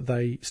make sure that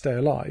they stay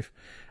alive.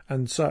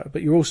 And so,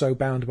 but you're also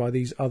bound by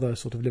these other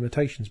sort of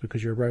limitations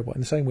because you're a robot.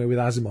 In the same way with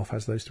Asimov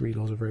has those 3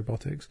 laws of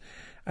robotics.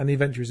 And the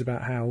adventure is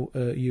about how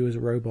you as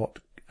a robot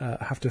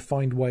have to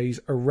find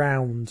ways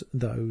around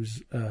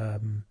those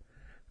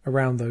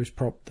around those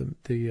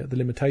the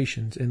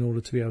limitations in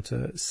order to be able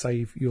to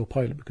save your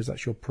pilot, because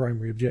that's your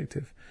primary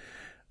objective.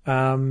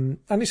 And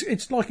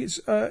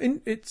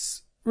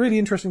it's really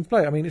interesting to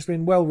play. I mean, it's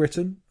been well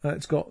written.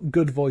 It's got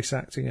good voice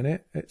acting in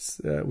it.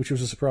 It's which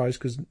was a surprise,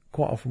 because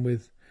quite often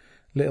with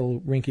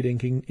little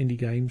rinky-dink indie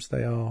games,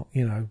 they are,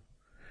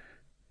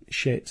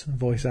 shit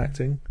voice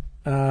acting.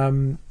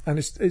 And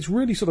it's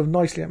really sort of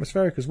nicely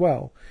atmospheric as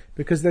well,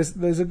 because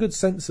there's a good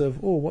sense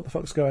of, what the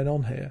fuck's going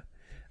on here.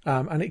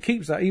 And it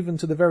keeps that even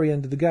to the very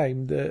end of the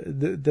game.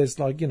 There's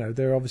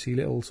there are obviously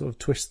little sort of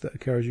twists that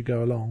occur as you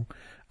go along.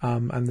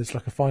 And there's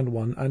like a final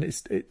one, and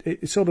it's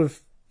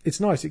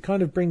nice. It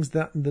kind of brings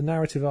the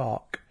narrative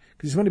arc,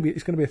 because it's going to be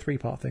a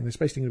 3-part thing. There's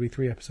basically going to be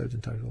 3 episodes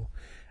in total,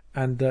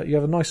 and you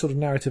have a nice sort of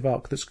narrative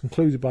arc that's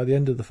concluded by the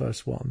end of the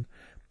first one,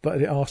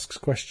 but it asks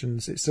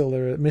questions.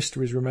 There are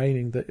mysteries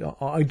remaining that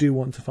I do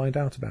want to find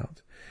out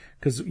about,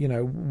 because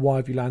why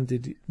have you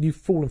landed? You've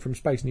fallen from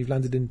space and you've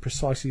landed in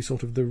precisely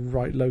sort of the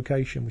right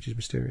location, which is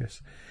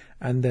mysterious,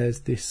 and there's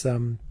this.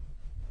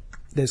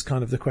 There's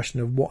kind of the question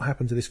of what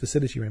happened to this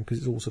facility room, because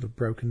it's all sort of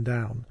broken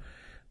down.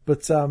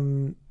 But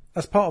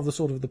as part of the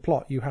sort of the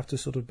plot, you have to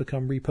sort of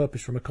become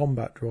repurposed from a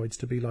combat droid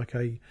to be like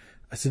a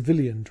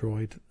civilian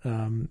droid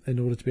in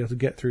order to be able to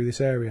get through this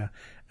area.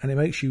 And it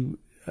makes you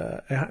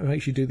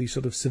do these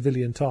sort of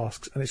civilian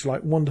tasks, and it's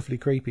like wonderfully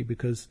creepy,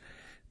 because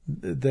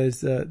they've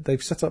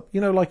set up,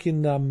 like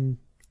in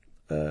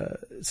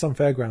some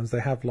fairgrounds,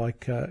 they have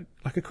like a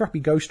crappy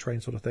ghost train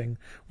sort of thing,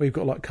 where you've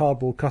got like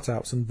cardboard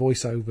cutouts and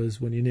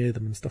voiceovers when you're near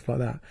them and stuff like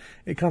that.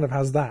 It kind of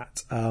has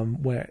that,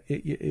 where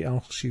it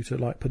asks you to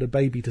like put a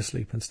baby to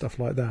sleep and stuff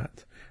like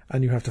that,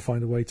 and you have to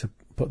find a way to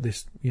put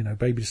this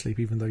baby to sleep,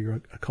 even though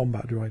you're a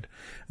combat droid.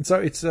 And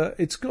so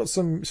it's got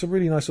some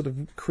really nice sort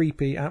of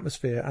creepy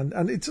atmosphere, and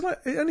it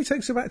only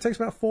takes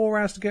about 4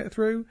 hours to get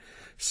through.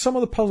 Some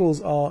of the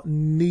puzzles are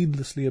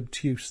needlessly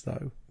obtuse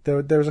though.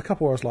 There's a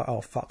couple where I was like,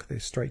 oh fuck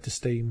this, straight to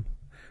Steam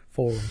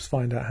forums,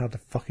 find out how to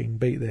fucking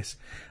beat this.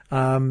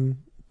 I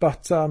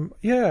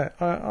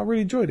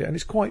really enjoyed it, and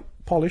it's quite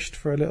polished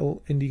for a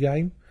little indie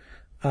game.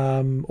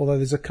 Although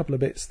there's a couple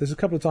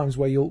of times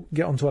where you'll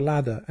get onto a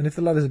ladder, and if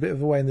the ladder's a bit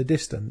of a way in the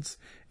distance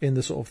in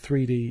the sort of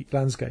 3D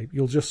landscape,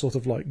 you'll just sort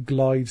of like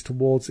glide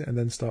towards it and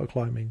then start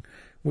climbing,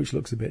 which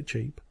looks a bit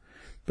cheap.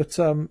 But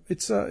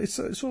it's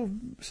sort of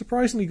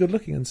surprisingly good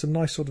looking, and some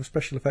nice sort of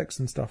special effects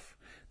and stuff.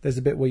 There's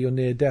a bit where you're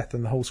near death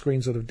and the whole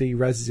screen sort of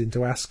de-reses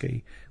into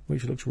ASCII,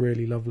 which looks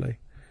really lovely.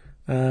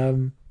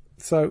 I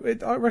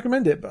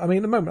recommend it. But I mean,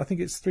 at the moment, I think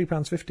it's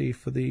 £3.50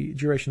 for the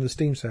duration of the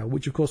Steam sale,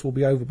 which of course will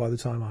be over by the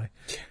time I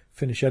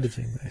finish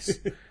editing this.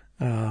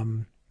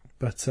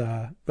 But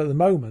at the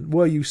moment,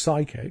 were you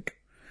psychic,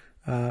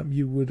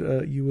 you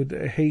would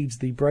heed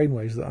the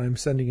brainwaves that I am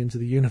sending into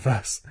the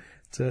universe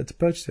to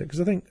purchase it, because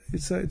I think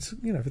it's for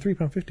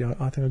 £3.50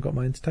 I think I got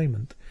my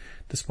entertainment,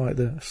 despite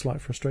the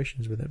slight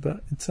frustrations with it.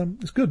 But it's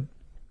good.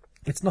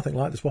 It's nothing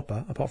like the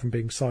Swapper, apart from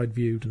being side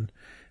viewed and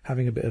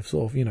having a bit of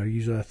sort of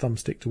use a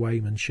thumbstick to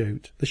aim and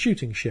shoot. The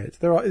shooting shit.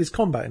 There's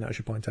combat in it, I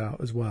should point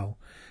out as well,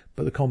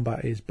 but the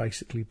combat is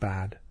basically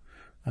bad.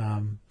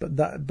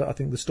 But I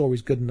think the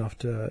story's good enough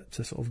to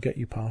sort of get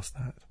you past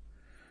that.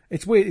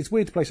 It's weird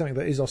to play something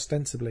that is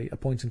ostensibly a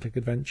point-and-click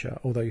adventure,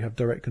 although you have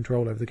direct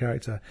control over the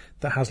character,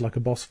 that has like a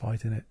boss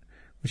fight in it,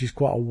 which is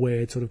quite a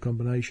weird sort of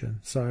combination.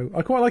 So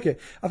I quite like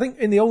it. I think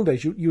in the old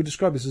days, you would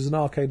describe this as an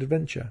arcade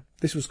adventure.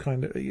 This was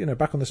kind of,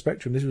 back on the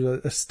Spectrum, this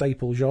was a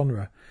staple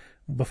genre.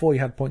 Before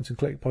you had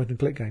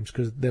point-and-click games,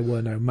 because there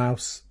were no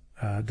mouse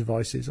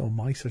devices, or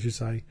mice, I should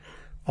say,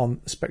 on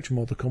Spectrum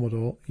or the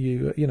Commodore.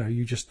 You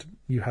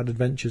had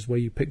adventures where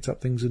you picked up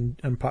things and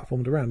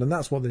platformed around, and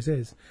that's what this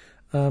is.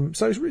 So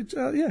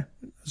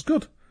it's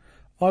good.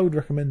 I would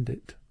recommend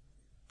it.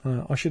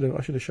 I should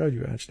have showed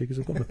you it actually, because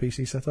I've got my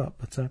PC set up,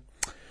 but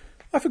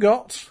I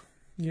forgot.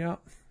 Yeah,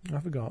 I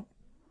forgot.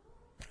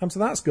 And so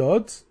that's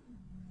good.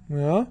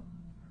 Yeah,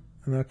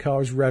 and the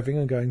car is revving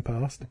and going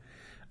past.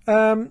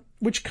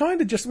 Which kind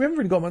of we haven't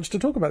really got much to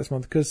talk about this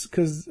month,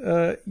 because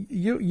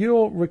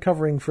you're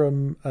recovering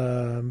from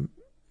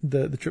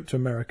the trip to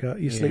America.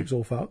 Your sleep's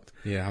all fucked.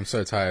 Yeah, I'm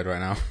so tired right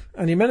now.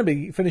 And you're meant to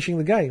be finishing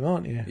the game,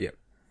 aren't you? Yep.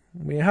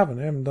 Well, you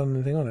haven't done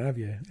anything on it, have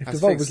you? If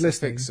Devolve was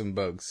listening, fixed some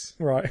bugs.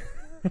 Right.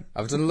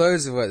 I've done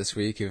loads of work this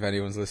week. If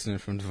anyone's listening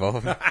from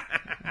Devolve,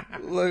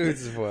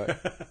 loads of work.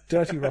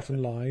 Dirty,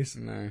 rotten lies.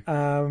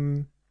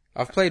 No.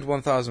 I've played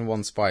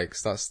 1001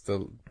 Spikes. That's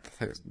the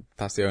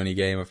only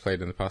game I've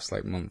played in the past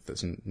month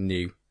that's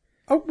new.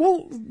 Oh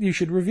well, you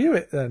should review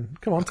it then.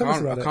 Come on, tell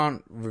us about it. I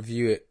can't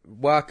review it.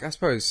 Well, I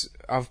suppose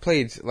I've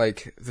played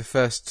the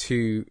first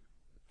 2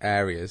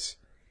 areas.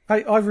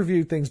 I've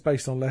reviewed things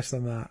based on less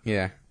than that.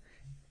 Yeah.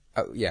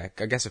 I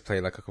guess I've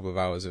played a couple of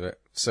hours of it.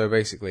 So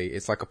basically,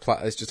 it's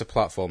it's just a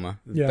platformer.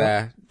 Yeah.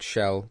 Bare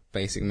shell,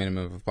 basic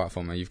minimum of a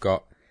platformer. You've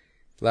got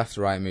left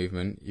to right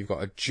movement. You've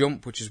got a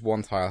jump, which is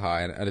 1 tile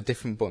high, and a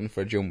different button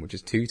for a jump, which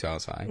is 2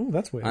 tiles high. Oh,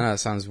 that's weird. I know that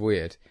sounds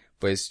weird,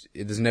 but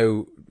there's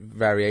no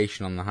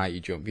variation on the height you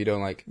jump. You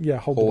don't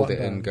hold it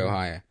down, and go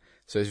higher.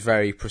 So it's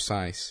very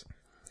precise.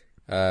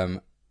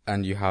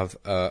 and you have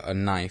a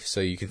knife, so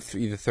you can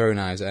either throw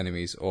knives at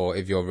enemies, or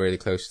if you're really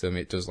close to them,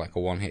 it does like a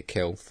one-hit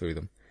kill through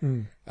them.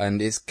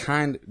 And it's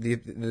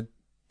the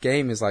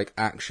game is like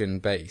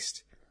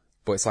action-based,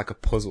 but it's like a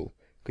puzzle,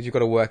 because you've got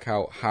to work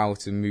out how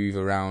to move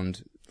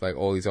around like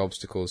all these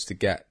obstacles to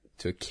get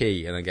to a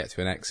key and then get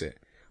to an exit.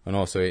 And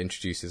also it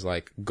introduces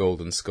like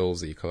golden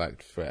skulls that you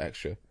collect for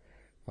extra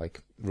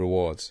like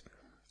rewards.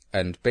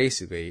 And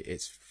basically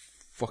it's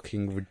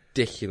fucking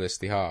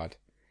ridiculously hard.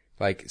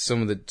 Like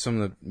some of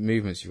the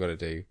movements you've got to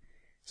do.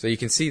 So you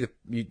can see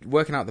you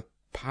working out the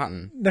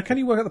pattern. Now, can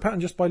you work out the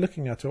pattern just by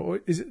looking at it,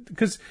 or is it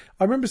because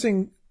I remember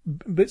seeing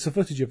bits of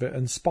footage of it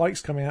and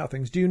spikes coming out of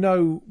things? Do you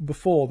know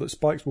before that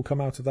spikes will come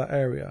out of that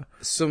area?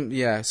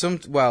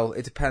 Well,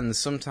 it depends.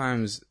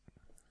 Sometimes,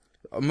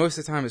 most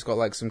of the time, it's got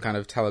like some kind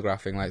of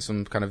telegraphing, like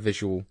some kind of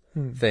visual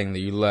thing that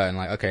you learn.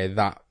 Like, okay,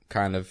 that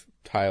kind of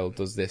tile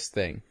does this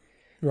thing.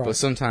 Right. But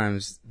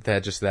sometimes they're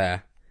just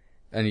there.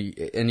 And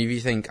if you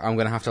think, I'm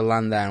going to have to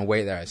land there and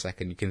wait there a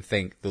second, you can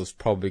think there's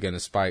probably going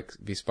to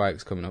be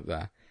spikes coming up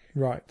there.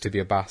 Right. To be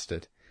a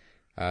bastard.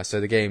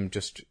 So the game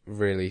just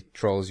really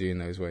trolls you in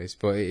those ways.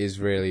 But it is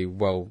really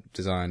well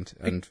designed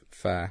and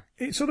fair.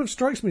 It sort of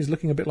strikes me as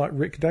looking a bit like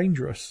Rick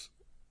Dangerous.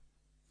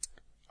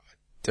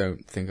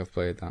 Don't think I've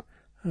played that.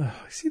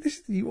 See,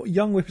 this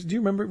young whippers. Do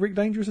you remember Rick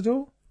Dangerous at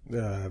all?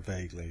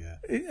 Vaguely,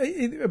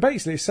 yeah.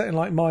 Basically, it's set in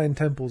like Mayan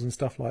temples and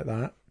stuff like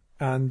that,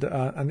 and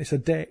it's a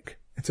dick.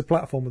 It's a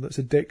platformer that's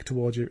a dick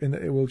towards you, in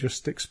that it will just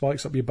stick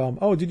spikes up your bum.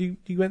 Oh, you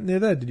went near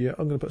there? Did you?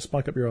 I'm going to put a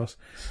spike up your ass.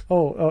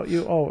 I'm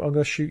going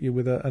to shoot you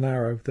with an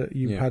arrow that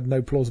you had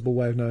no plausible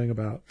way of knowing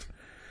about.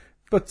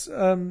 But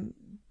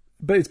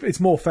it's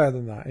more fair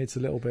than that. It's a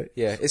little bit.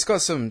 Yeah, it's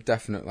got some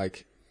definite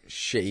like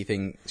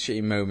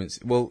shitty moments.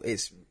 Well,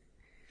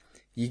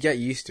 you get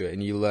used to it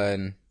and you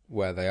learn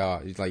where they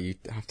are. You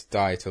have to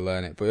die to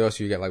learn it, but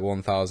also you get like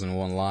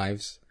 1001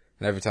 lives,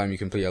 and every time you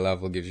complete a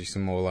level, it gives you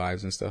some more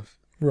lives and stuff.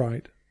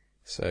 Right.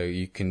 So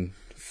you can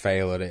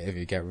fail at it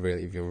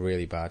if you're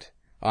really bad.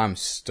 I'm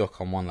stuck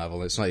on one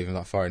level. It's not even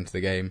that far into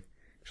the game.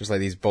 It's just like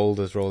these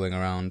boulders rolling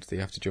around that you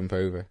have to jump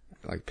over,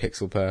 like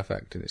pixel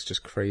perfect, and it's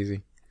just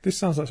crazy. This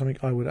sounds like something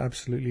I would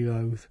absolutely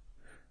loathe.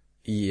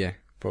 Yeah,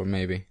 but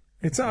maybe.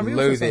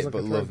 Loathe it,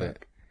 but love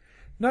it.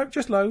 No,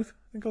 just loathe.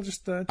 I think I'll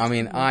just.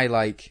 I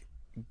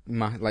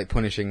like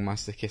punishing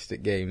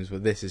masochistic games,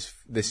 but this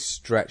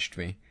stretched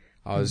me.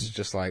 I was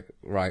just like,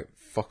 right,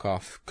 fuck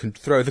off.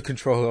 Throw the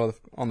controller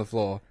on the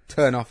floor.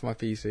 Turn off my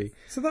PC.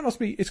 So that must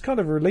be... It's kind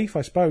of a relief,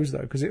 I suppose, though,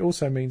 because it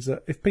also means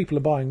that if people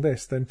are buying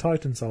this, then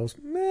Titan Souls,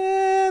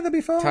 they'll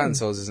be fine. Titan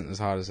Souls isn't as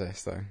hard as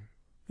this, though.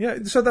 Yeah,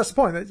 so that's the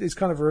point. It's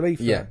kind of a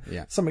relief. Yeah.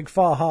 Something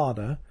far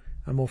harder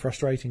and more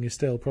frustrating is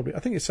still probably... I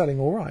think it's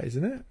selling all right,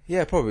 isn't it?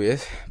 Yeah, probably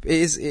is. It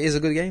is a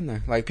good game, though.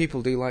 Like,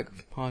 people do like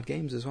hard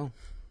games as well.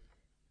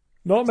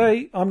 Not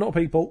me. I'm not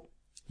people.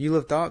 You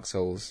love Dark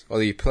Souls,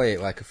 or you play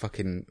it like a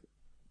fucking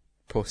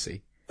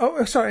pussy.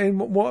 Oh, sorry. In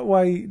what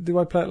way do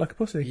I play it like a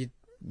pussy? You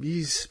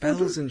use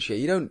spells and shit.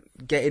 You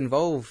don't get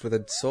involved with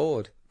a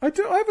sword. I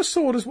do. I have a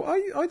sword as well.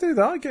 I do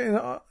that. I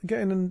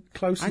get in and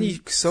close. And you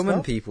summon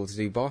stuff. people to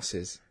do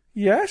bosses.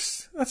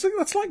 Yes, that's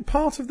like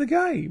part of the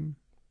game.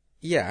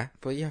 Yeah,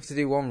 but you have to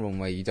do one run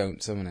where you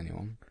don't summon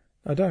anyone.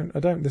 I don't.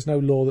 There's no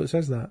law that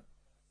says that.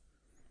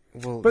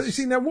 Well, but you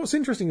see, now what's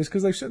interesting is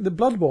because they said the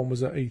Bloodborne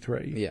was at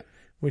E3. Yeah.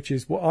 Which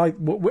is I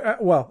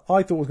thought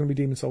was going to be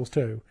Demon's Souls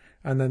 2,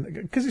 and then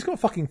because it's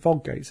got fucking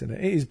fog gates in it,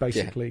 it is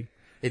basically. Yeah.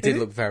 It did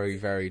look very,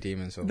 very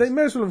Demon's Souls. They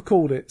may as well have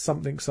called it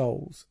something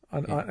Souls,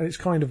 and it's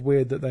kind of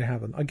weird that they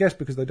haven't. I guess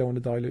because they don't want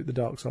to dilute the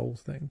Dark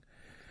Souls thing.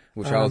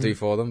 Which I'll do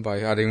for them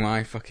by adding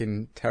my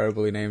fucking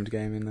terribly named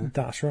game in there.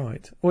 That's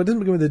right. Well, it doesn't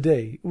begin with a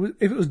D.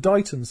 If it was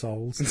Dighton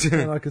Souls,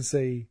 then I could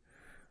see.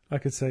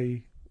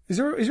 Is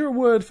there a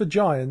word for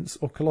giants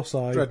or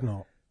colossi?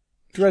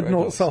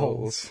 Dreadnought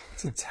Souls.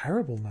 It's a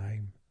terrible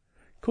name.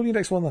 Call your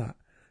next one that.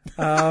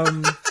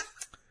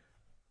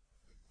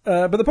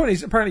 But the point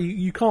is, apparently,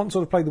 you can't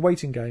sort of play the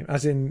waiting game,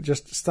 as in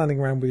just standing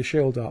around with your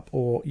shield up,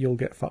 or you'll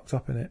get fucked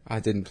up in it. I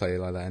didn't play it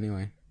like that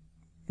anyway.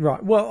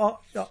 Right.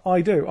 Well,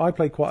 I do. I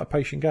play quite a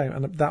patient game,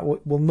 and that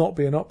will not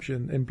be an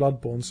option in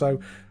Bloodborne.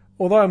 So,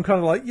 although I'm kind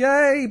of like,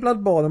 yay,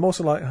 Bloodborne, I'm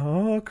also like,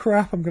 oh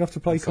crap, I'm going to have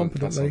to play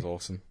competently. That sounds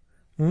awesome.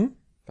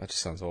 That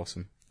just sounds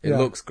awesome. It Yeah.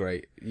 looks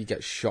great. You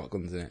get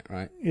shotguns in it,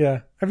 right?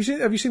 Yeah. Have you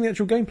seen the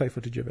actual gameplay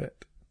footage of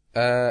it?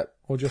 Or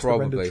just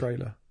probably. the rendered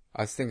trailer?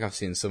 I think I've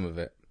seen some of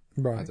it.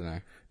 Right. I don't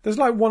know. There's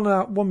like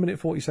 1 minute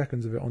 40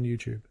 seconds of it on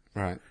YouTube.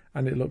 Right.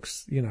 And it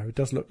looks, it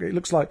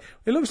looks like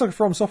a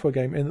From Software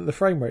game in that the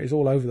frame rate is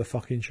all over the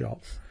fucking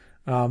shop.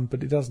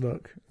 But it does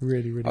look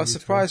really, really I was beautiful.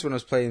 surprised when I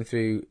was playing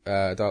through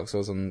Dark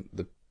Souls on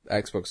the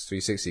Xbox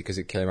 360 because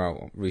it came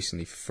out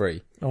recently for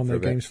free. On their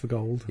Games for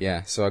Gold.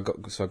 Yeah, so I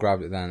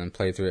grabbed it then and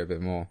played through it a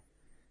bit more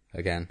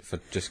again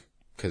because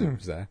it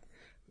was there.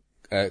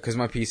 Because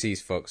my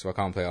PC's fucked, so I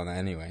can't play on it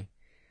anyway.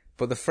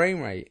 But the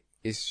frame rate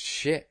is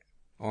shit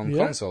on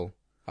console.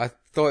 I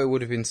thought it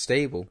would have been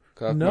stable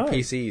because No. my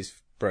PC is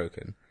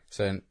broken,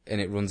 and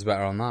it runs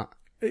better on that.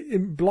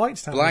 in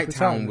Blighttown.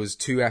 Blighttown was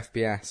 2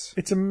 FPS.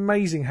 It's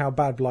amazing how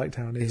bad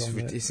Blighttown is on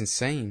it. It's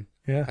insane.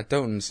 Yeah. I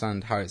don't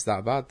understand how it's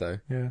that bad though.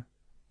 Yeah.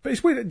 But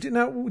it's weird.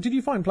 Now, did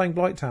you find playing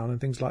Blighttown and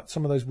things like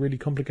some of those really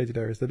complicated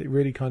areas that it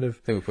really kind of...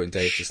 I think we're putting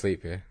Dave to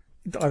sleep here.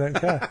 I don't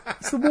care.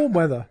 It's the warm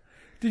weather.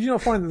 Did you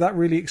not find that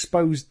really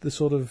exposed the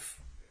sort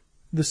of...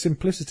 the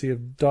simplicity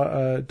of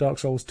Dark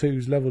Souls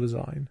 2's level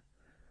design?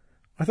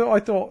 I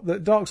thought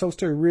that Dark Souls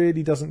 2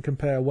 really doesn't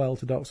compare well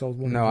to Dark Souls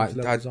 1. No, I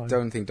design.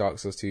 don't think Dark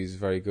Souls 2 is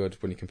very good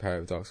when you compare it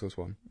with Dark Souls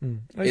 1. Mm.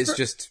 It's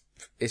just,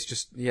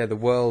 the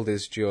world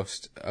is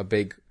just a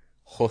big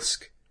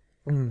husk,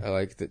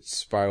 like, that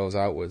spirals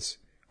outwards.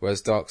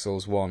 Whereas Dark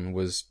Souls 1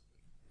 was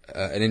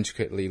an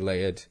intricately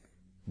layered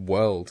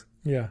world.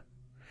 Yeah.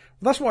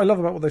 Well, that's what I love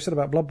about what they said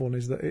about Bloodborne,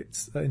 is that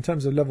it's, in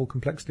terms of level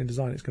complexity and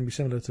design, it's going to be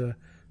similar to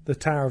the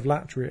Tower of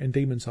Latria in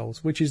Demon's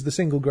Souls, which is the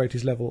single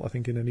greatest level, I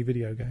think, in any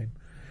video game.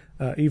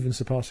 Even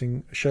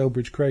surpassing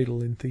Shalebridge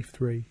Cradle in Thief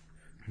 3,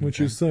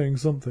 which is saying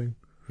something.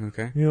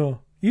 Okay. Yeah.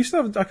 You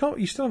still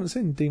haven't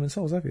seen Demon's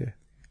Souls, have you?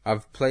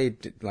 I've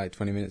played like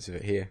 20 minutes of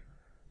it here.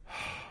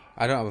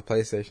 I don't have a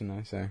PlayStation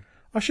though, so...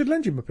 I should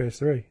lend you my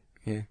PS3.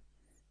 Yeah.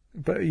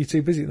 But you're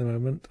too busy at the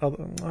moment.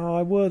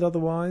 I would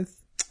otherwise.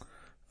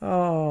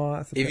 Oh,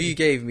 that's a If pity. you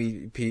gave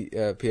me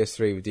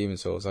PS3 with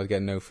Demon's Souls, I'd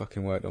get no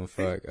fucking work done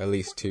for at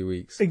least 2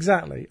 weeks.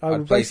 Exactly. I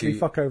would I'd play basically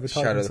fuck over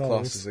Shadow Titan's of the Souls.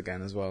 Colossus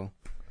again as well.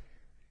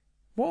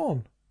 What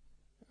on?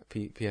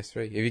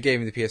 PS3. If you gave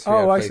me the PS3,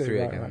 Oh, I I'd play see. 3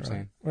 Right, again, right, I'm right.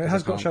 saying. Well, it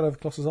has got Shadow of the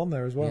Colossus on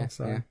there as well, Yeah,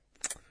 so... yeah.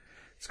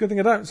 It's a good thing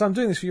I don't. So I'm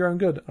doing this for your own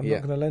good. I'm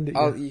not going to lend it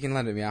you. You can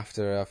lend it me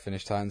after I've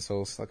finished Titan's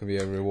Souls. That can be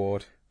a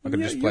reward. I can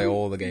just play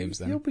all the games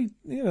then. You'll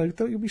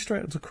be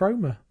straight up to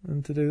Chroma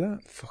and to do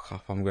that. Fuck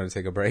off, I'm going to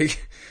take a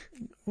break.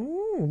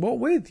 Ooh, what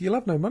with? You'll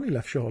have no money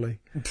left, surely.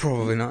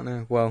 Probably not,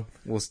 no. Well,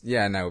 we'll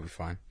be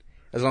fine.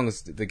 As long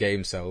as the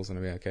game sells, then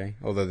it'll be okay.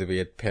 Although there'll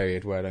be a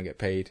period where I don't get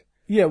paid.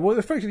 Yeah, well,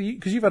 effectively,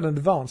 because you've had an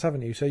advance,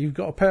 haven't you? So you've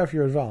got to pay off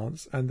your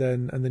advance, and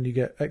then you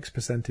get X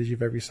percentage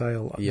of every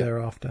sale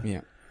thereafter.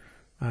 Yeah.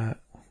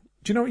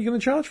 Do you know what you're going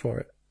to charge for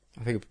it?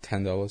 I think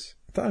 $10.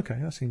 Okay,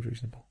 that seems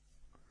reasonable.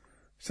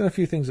 Seen a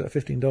few things that are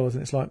 $15,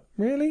 and it's like,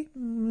 really?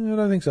 I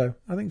don't think so.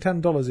 I think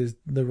 $10 is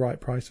the right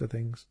price for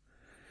things.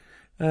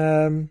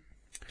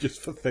 Just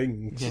for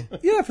things.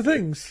 Yeah, for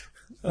things.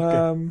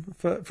 Okay.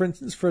 For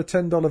instance, for a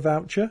 $10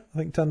 voucher, I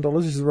think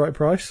 $10 is the right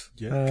price.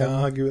 Yeah, can't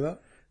argue with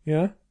that.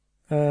 Yeah.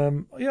 I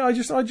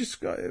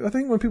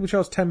think when people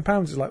charge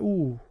 £10, it's like,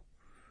 ooh,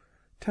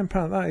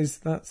 £10.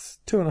 That's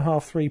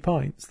 2.5, 3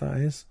 pints. That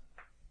is.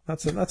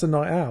 That's a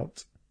night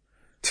out,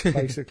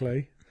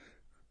 basically.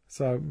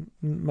 So,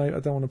 mate, I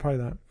don't want to pay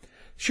that.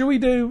 Shall we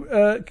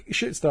do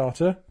shit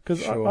starter?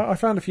 Because sure. I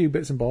found a few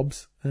bits and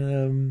bobs.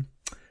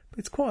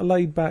 It's quite a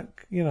laid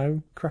back,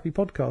 crappy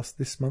podcast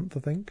this month. I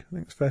think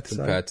it's fair to say.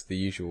 Compared to the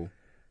usual.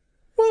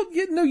 Well,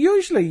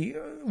 usually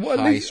at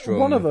least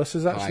one of us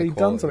has actually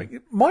done something.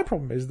 My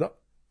problem is that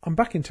I'm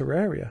back in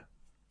Terraria.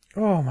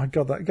 Oh my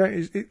god, that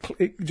game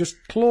it just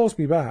claws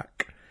me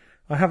back.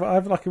 I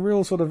have like a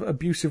real sort of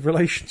abusive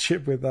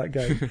relationship with that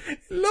game. It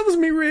loves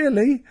me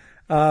really,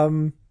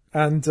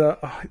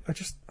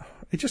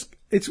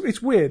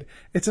 it's weird.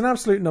 It's an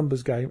absolute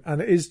numbers game,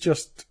 and it's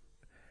just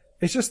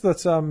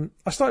that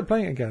I started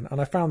playing it again,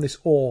 and I found this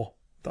ore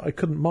that I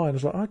couldn't mine. I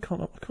was like, I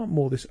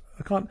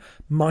can't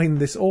mine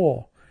this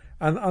ore.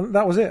 And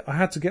that was it. I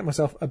had to get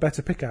myself a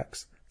better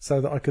pickaxe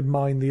so that I could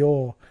mine the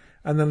ore.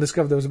 And then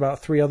discovered there was about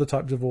 3 other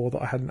types of ore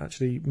that I hadn't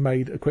actually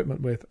made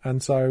equipment with.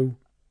 And so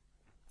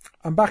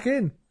I'm back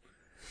in.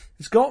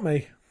 It's got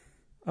me.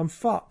 I'm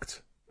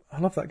fucked. I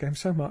love that game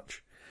so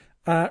much.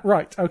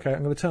 Right, okay,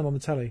 I'm going to turn on the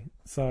telly.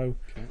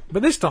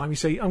 But this time, you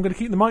see, I'm going to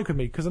keep the mic with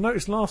me because I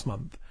noticed last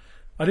month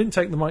I didn't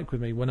take the mic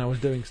with me when I was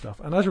doing stuff.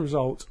 And as a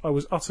result, I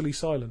was utterly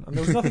silent. And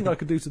there was nothing I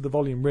could do to the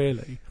volume,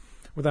 really,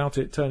 without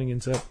it turning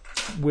into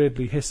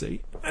weirdly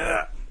hissy.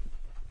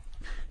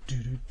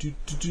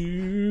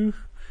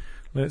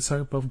 Let's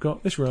hope I've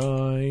got this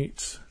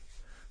right.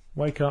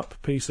 Wake up,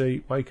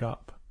 PC, wake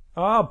up.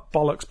 Ah,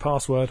 bollocks,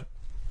 password.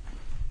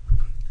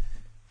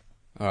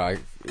 Alright,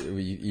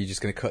 you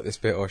just going to cut this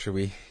bit, or should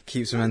we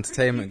keep some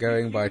entertainment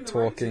going by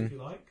talking?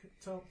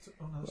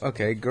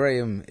 Okay,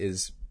 Graham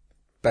is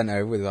bent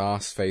over with his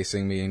arse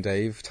facing me and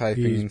Dave,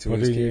 typing into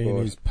his keyboard.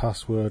 In his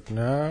password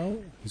now.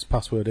 His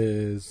password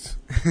is...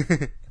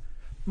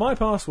 My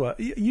password.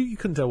 You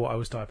couldn't tell what I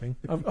was typing.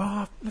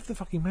 I've left the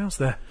fucking mouse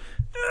there.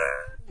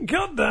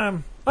 God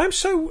damn. I'm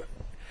so...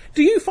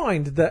 Do you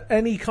find that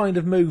any kind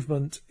of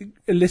movement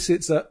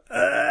elicits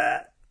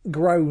a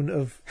groan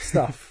of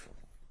stuff?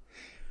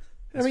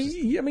 I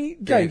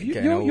mean, Dave,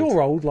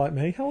 you're old like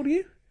me. How old are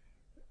you?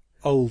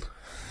 Old.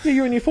 Yeah,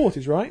 you're in your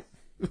 40s, right?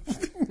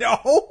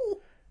 No!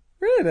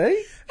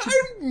 Really?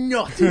 I'm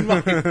not in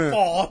my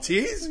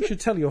 40s! You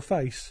should tell your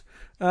face.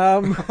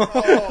 No,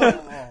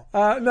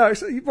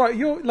 right,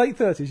 you're late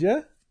 30s,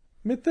 yeah?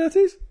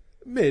 Mid-30s?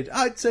 Mid.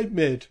 I'd say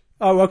mid.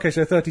 Oh, okay,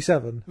 so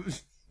 37.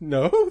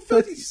 No,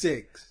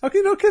 36.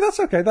 Okay, that's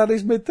okay. That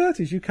is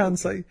mid-30s. You can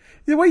say...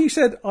 The way you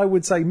said, I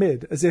would say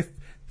mid, as if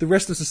the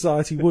rest of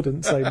society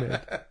wouldn't say mid.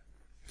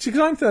 See,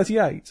 because I'm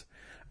 38.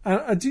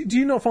 Do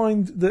you not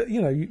find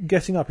that,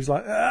 getting up is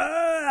like,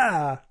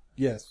 ah?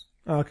 Yes.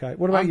 Okay.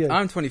 What about you?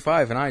 I'm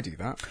 25 and I do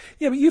that.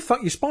 Yeah, but you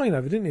fucked your spine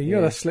over, didn't you? You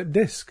had Yeah. a slipped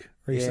disc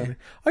recently.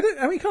 It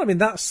can't have been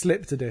that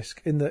slipped a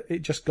disc in that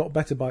it just got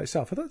better by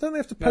itself. Don't they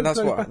have to poke No,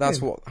 those back that's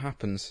in? what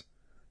happens.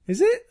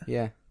 Is it?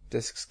 Yeah,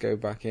 discs go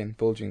back in,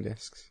 bulging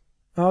discs.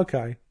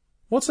 Okay.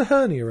 What's a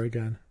hernia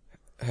again?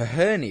 A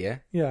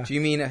hernia? Yeah. Do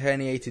you mean a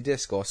herniated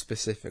disc or A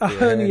specifically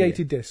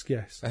herniated disc,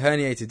 yes. A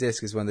herniated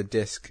disc is when the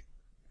disc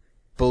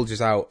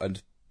bulges out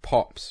and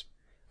pops,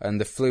 and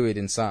the fluid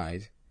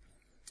inside.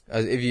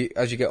 As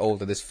you get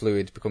older, this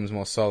fluid becomes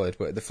more solid,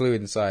 but the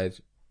fluid inside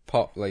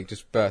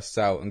just bursts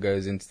out and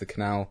goes into the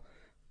canal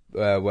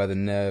where the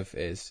nerve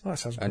is. Oh, that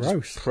sounds and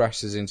gross. just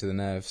presses into the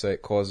nerve, so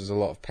it causes a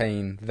lot of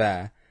pain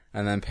there,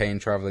 and then pain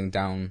travelling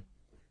down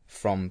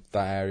from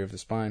that area of the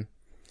spine.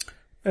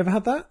 Ever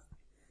had that?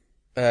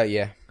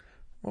 Yeah.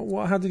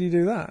 How did you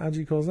do that? How did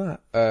you cause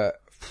that?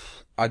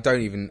 I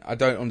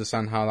don't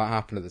understand how that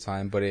happened at the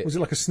time, but Was it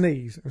like a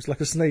sneeze? It was like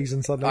a sneeze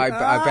and suddenly...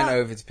 I bent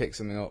over to pick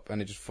something up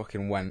and it just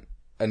fucking went.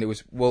 And it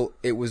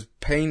was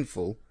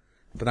painful,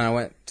 but then I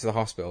went to the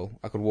hospital.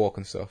 I could walk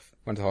and stuff.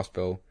 Went to the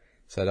hospital,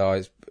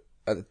 said,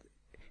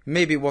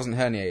 maybe it wasn't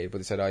herniated, but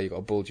they said, you got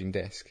a bulging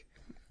disc.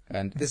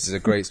 And this is a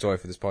great story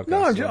for this podcast.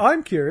 No, as well.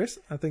 I'm curious.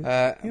 I think,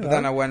 but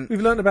then I went...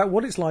 We've learned about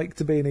what it's like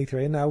to be an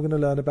E3, and now we're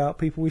going to learn about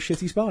people with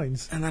shitty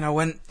spines. And then I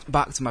went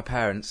back to my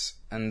parents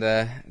and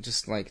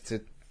just like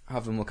to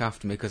have them look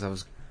after me because I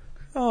was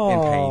in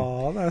pain.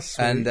 Oh, that's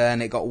sweet. And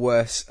then it got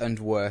worse and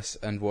worse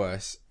and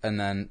worse. And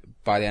then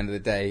by the end of the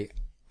day,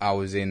 I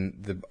was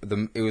in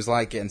it was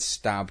like getting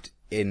stabbed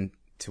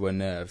into a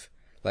nerve.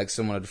 Like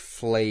someone had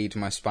flayed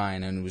my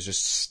spine and was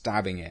just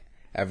stabbing it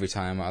every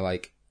time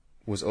I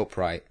was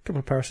upright. A couple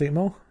of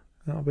paracetamol.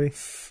 That'll be...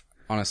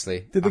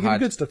 Honestly. Did they give you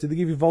good stuff? Did they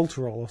give you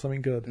Voltarol or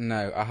something good?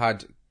 No, I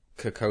had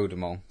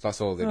Cocodamol.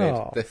 That's all they did.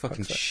 Oh, They're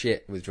fucking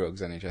shit with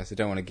drugs, NHS. They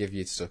don't want to give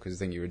you stuff because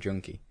they think you're a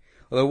junkie.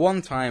 Although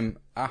one time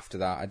after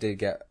that, I did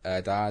get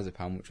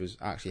diazepam, which was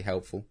actually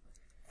helpful.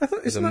 I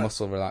thought It's a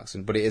muscle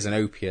relaxant, but it is an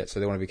opiate, so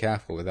they want to be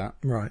careful with that.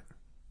 Right.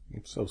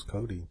 So's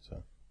codeine,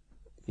 so...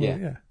 Yeah.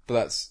 Yeah.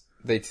 But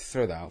they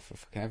throw that out for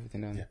fucking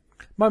everything, don't they?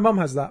 My mum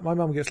has that. My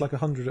mum gets like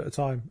 100 at a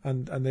time,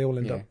 and they all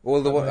end up...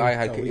 Well, the one I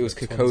had, we it was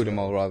get 20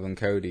 Cocodamol rather than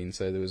codeine,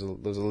 so there was a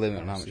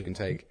limit on how much you can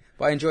take.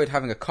 But I enjoyed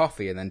having a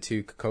coffee and then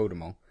 2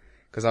 Cocodamol,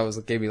 because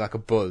gave me like a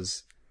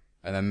buzz,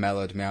 and then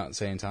mellowed me out at the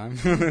same time.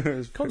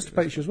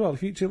 Constipates you as well.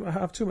 If you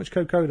have too much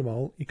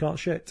Cocodamol, you can't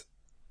shit.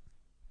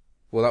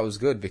 Well, that was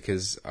good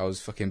because I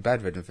was fucking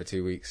bedridden for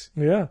 2 weeks.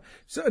 Yeah.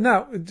 So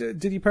now,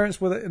 did your parents...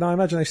 And I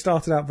imagine they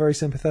started out very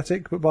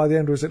sympathetic, but by the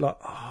end was it like,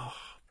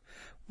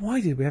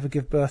 why did we ever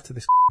give birth to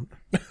this?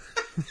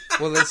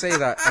 Well, they say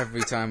that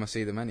every time I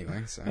see them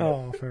anyway. So.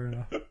 Oh, fair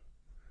enough.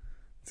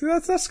 See,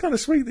 that's kind of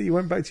sweet that you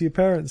went back to your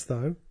parents,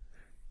 though.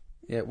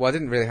 Yeah, well, I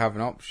didn't really have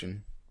an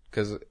option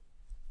because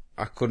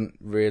I couldn't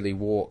really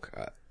walk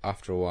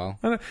after a while.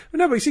 I know.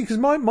 No, but you see, because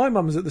my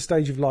mum's at the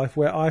stage of life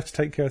where I have to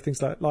take care of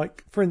things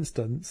like, for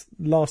instance,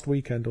 last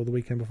weekend or the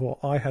weekend before,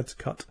 I had to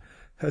cut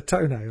her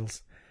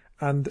toenails.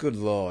 And Good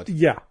Lord.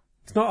 yeah,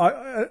 it's not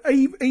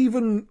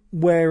even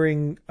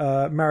wearing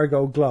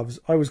marigold gloves.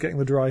 I was getting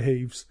the dry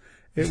heaves.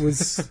 It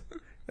was.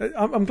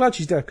 I'm glad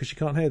she's deaf because she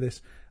can't hear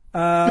this.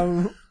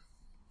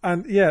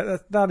 And yeah,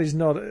 that is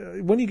not.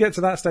 When you get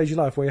to that stage of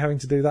life where you're having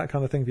to do that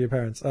kind of thing for your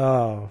parents,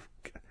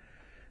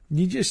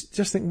 you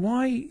just think,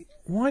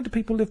 why do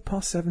people live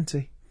past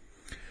 70?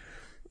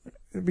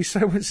 It'd be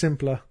so much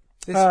simpler.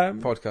 This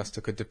podcast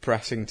took a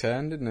depressing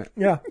turn, didn't it?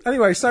 Yeah.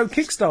 Anyway, so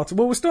Kickstarter.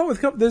 Well, we'll start with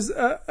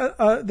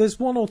there's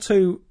one or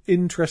two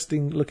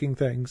interesting looking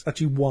things.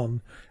 Actually,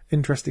 one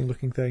interesting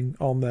looking thing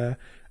on there,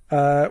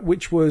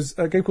 which was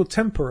a game called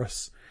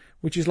Temporous,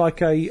 which is like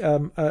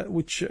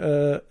which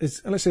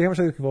is, let's see, how much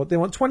are they looking for? They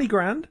want 20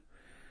 grand.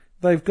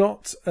 They've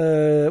got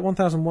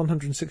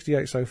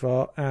 1,168 so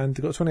far, and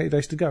they've got 28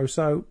 days to go,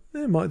 so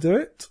they might do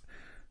it.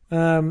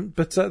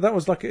 But that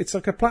was it's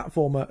like a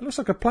platformer. It looks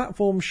like a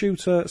platform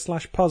shooter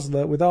 /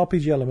 puzzler with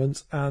RPG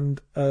elements and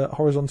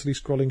horizontally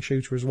scrolling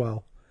shooter as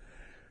well,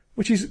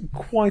 which is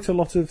quite a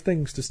lot of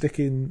things to stick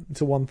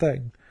into one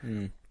thing.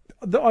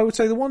 I would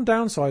say the one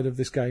downside of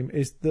this game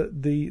is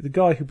that the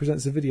guy who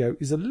presents the video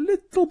is a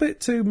little bit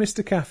too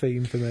Mr.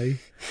 Caffeine for me.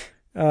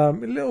 A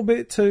little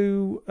bit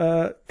too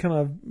kind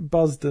of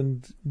buzzed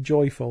and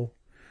joyful.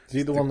 Is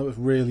he the one that was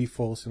really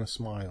forcing a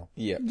smile?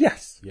 Yeah.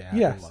 Yes. Yeah, I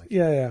Yes. don't like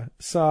Yeah.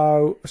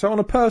 So on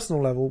a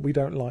personal level, we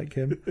don't like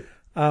him.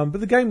 But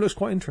the game looks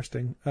quite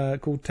interesting,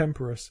 called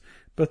Temporous.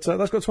 But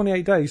that's got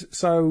 28 days,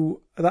 so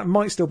that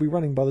might still be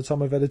running by the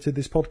time I've edited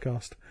this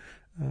podcast.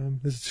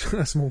 There's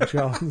a small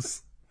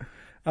chance.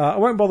 I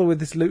won't bother with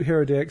this Loot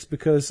Hero DX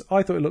because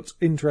I thought it looked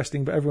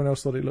interesting, but everyone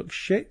else thought it looked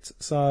shit.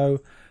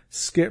 So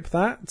skip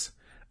that.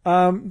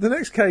 The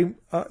next game,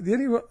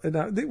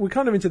 we're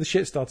kind of into the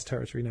shit starter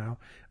territory now,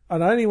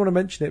 and I only want to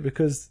mention it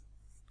because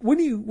when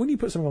you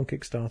put something on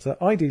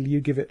Kickstarter, ideally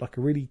you give it like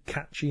a really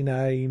catchy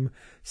name,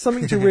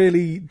 something to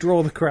really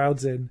draw the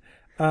crowds in.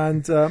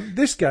 And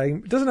this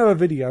game doesn't have a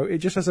video. It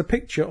just has a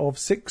picture of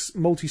 6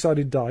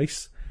 multi-sided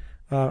dice,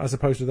 as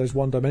opposed to those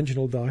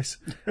one-dimensional dice.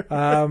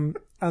 And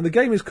the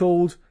game is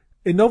called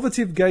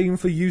Innovative Game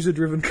for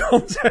User-Driven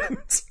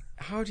Content.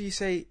 How do you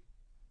say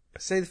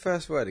the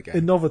first word again?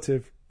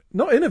 Innovative.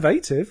 Not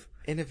innovative.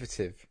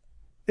 Innovative.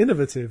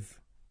 Innovative.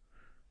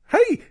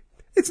 Hey,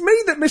 it's me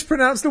that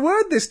mispronounced the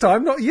word this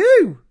time, not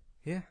you.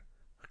 Yeah.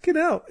 Get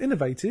out.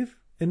 Innovative.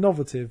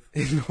 Innovative.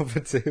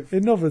 Innovative.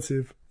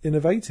 Innovative.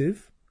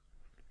 Innovative.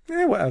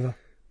 Yeah, whatever.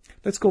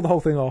 Let's call the whole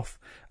thing off.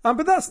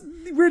 But that's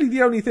really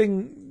the only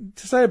thing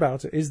to say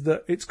about it, is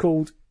that it's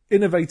called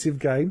Innovative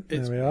Game.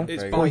 There we are.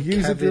 It's Or by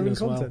user-driven Kevin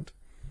as well. content.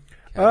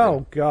 Kevin.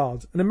 Oh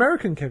God, an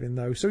American Kevin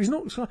though. So he's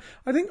not. So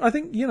I think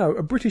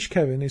a British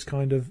Kevin is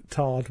kind of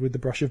tarred with the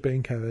brush of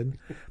being Kevin,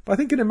 but I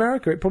think in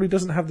America it probably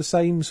doesn't have the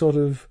same sort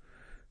of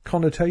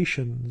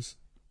connotations.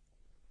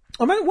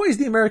 I mean, what is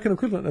the American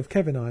equivalent of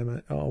Kevin? I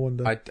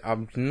wonder.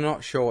 I'm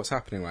not sure what's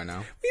happening right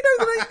now. You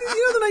know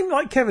the name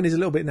like Kevin is a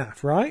little bit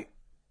naff, right?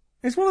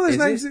 It's one of those Is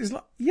names. it? That's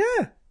like,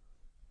 yeah,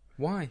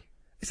 Why?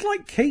 it's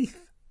like Keith.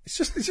 It's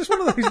just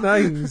one of those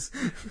names.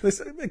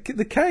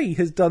 The K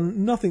has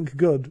done nothing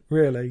good,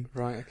 really.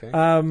 Right, okay.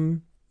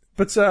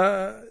 But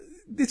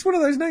it's one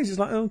of those names. It's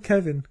like, oh,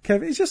 Kevin.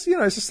 It's just,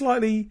 it's a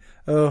slightly,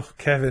 oh,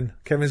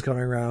 Kevin's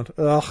coming around.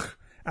 Ugh.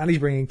 And he's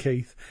bringing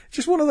Keith. It's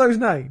just one of those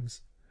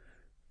names.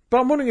 But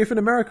I'm wondering if in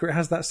America it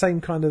has that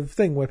same kind of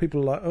thing where people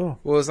are like, oh.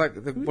 Well, it's like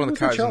one of the what's the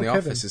characters in child The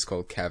Kevin? Office is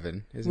called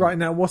Kevin, isn't Right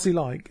now, what's he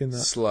like in it? that?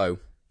 Slow.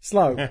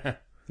 Slow.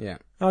 Yeah.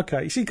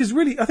 Okay. See, because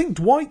really, I think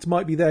Dwight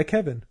might be their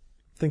Kevin,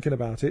 thinking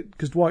about it,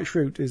 because Dwight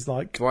Schrute is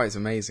like, Dwight's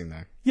amazing,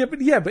 though.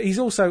 yeah, but he's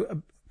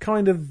also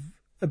kind of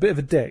a bit of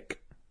a dick.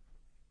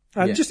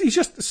 And Yeah. he's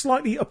just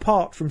slightly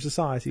apart from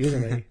society,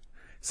 isn't he?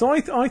 So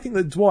I think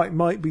that Dwight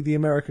might be the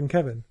American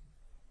Kevin.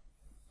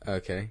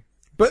 Okay.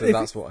 But So if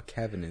that's what a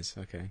Kevin is,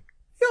 okay.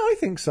 Yeah, I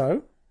think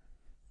so.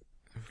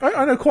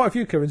 I know quite a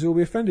few Kevins who will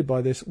be offended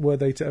by this, were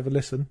they to ever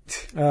listen.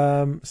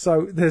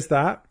 So there's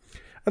that.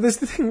 And there's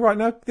the thing right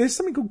now, there's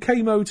something called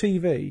KMO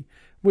TV,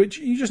 which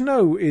you just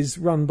know is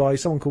run by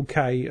someone called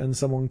K and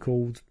someone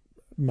called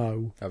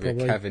Mo. That'll be a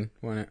probably. Kevin,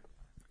 won't it?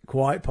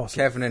 Quite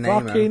possible. Kevin and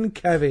Amo. Fucking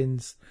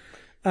Kevins.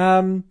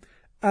 And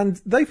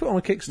they put on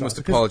a Kickstarter. Must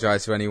 'cause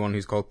apologise to anyone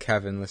who's called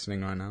Kevin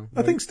listening right now.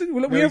 I think we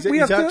No, have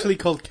he's actually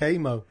called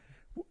Kamo.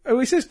 Oh,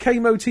 it says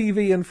KMO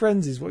TV and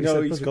Friends is what he No,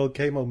 said. he's wasn't it? called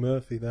Kamo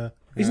Murphy there.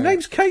 His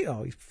name's Kate.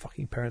 Oh, his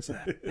fucking parents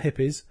are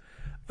hippies.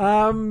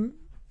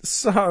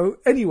 So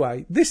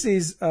anyway, this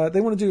is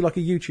they want to do like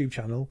a YouTube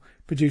channel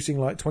producing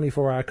like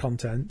 24-hour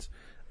content.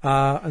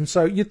 And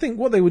so you'd think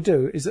what they would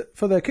do is that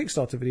for their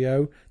Kickstarter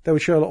video, they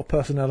would show a lot of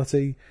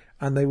personality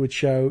and they would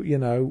show,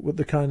 what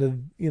the kind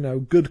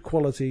of, good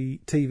quality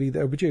TV they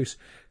would produce.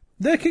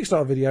 Their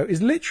Kickstarter video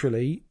is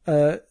literally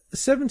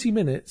 70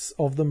 minutes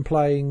of them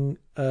playing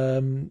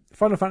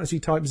Final Fantasy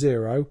Type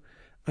 0,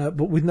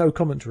 but with no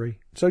commentary.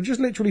 So just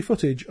literally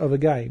footage of a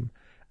game.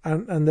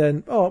 And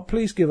then,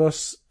 please give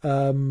us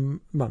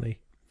money.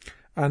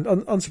 And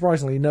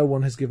unsurprisingly, no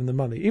one has given them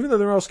money. Even though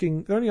they're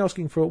only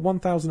asking for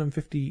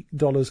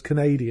 $1,050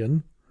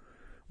 Canadian,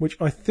 which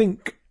I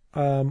think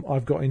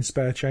I've got in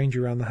spare change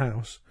around the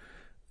house.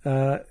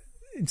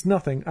 It's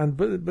nothing,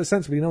 but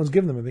sensibly, no one's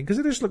given them anything because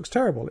it just looks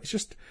terrible. It's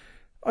just,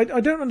 I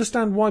don't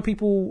understand why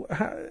people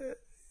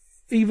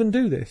even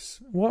do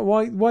this.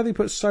 Why they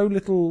put so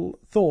little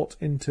thought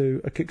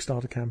into a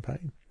Kickstarter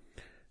campaign.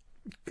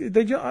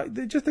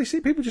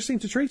 People just seem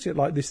to treat it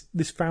like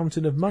this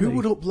fountain of money. Who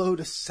would upload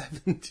a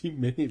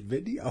 70-minute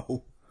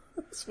video?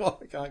 That's what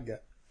I can't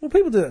get. Well,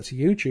 people do that to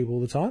YouTube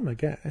all the time, I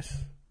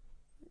guess.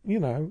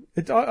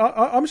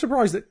 I'm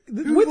surprised that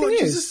the Who weird thing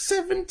watches is, a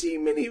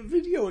 70-minute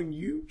video on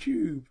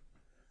YouTube?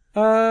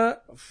 no,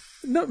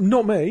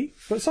 not me,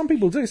 but some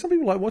people do. Some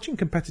people like watching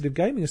competitive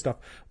gaming and stuff.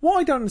 What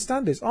I don't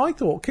understand is, I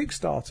thought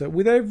Kickstarter,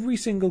 with every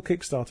single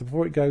Kickstarter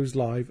before it goes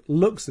live,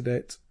 looks at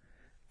it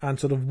and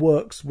sort of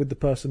works with the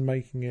person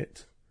making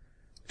it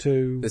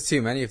to. There's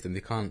too many of them.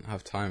 They can't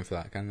have time for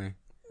that, can they?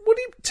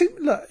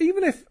 Look,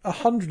 even if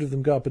 100 of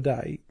them go up a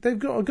day, they've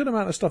got a good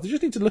amount of stuff. They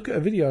just need to look at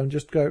a video and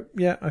just go,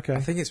 yeah, okay. I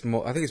think it's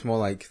more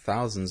like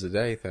thousands a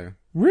day, though.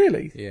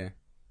 Really? Yeah.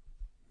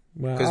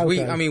 Well, Because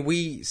okay.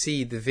 we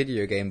see the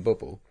video game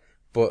bubble,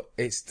 but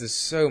there's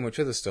so much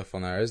other stuff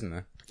on there, isn't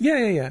there?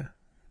 Yeah.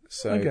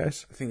 So I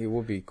guess. I think it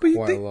would be But you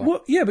quite think, a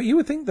lot. but you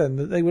would think then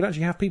that they would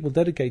actually have people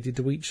dedicated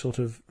to each sort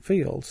of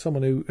field,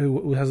 someone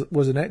who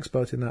was an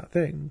expert in that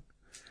thing.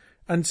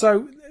 And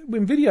so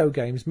in video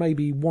games,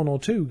 maybe 1 or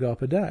 2 go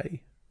up a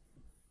day.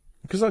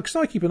 Because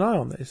I keep an eye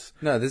on this.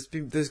 No, there's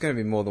going to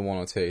be more than 1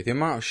 or 2. The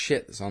amount of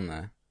shit that's on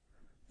there.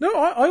 No,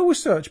 I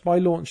always search by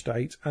launch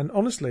date, and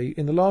honestly,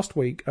 in the last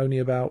week, only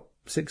about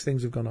 6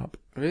 things have gone up.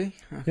 Really?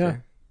 Okay. Yeah.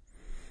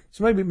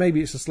 So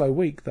maybe it's a slow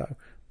week though.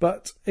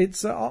 But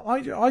it's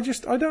I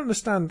don't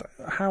understand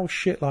how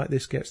shit like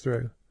this gets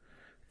through.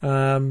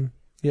 Yeah.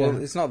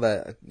 Well, it's not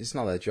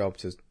their job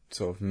to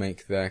sort of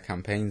make their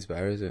campaigns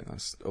better, is it?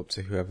 That's up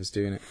to whoever's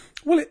doing it.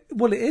 Well,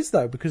 it is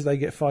though, because they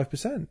get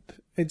 5%.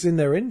 it's in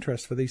their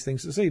interest for these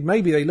things to succeed.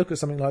 Maybe they look at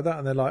something like that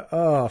and they're like,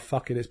 oh,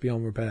 fuck it, it's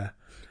beyond repair.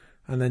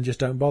 And then just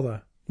don't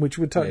bother, which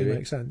would totally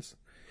make sense.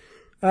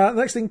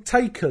 Next thing,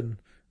 Taken.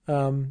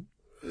 Starring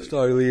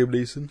Liam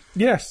Neeson.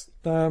 Yes.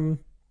 I'm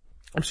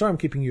sorry I'm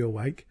keeping you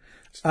awake.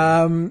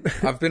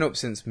 I've been up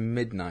since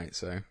midnight,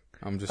 so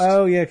I'm just...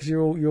 Oh, yeah, because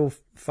you're all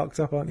fucked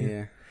up, aren't you?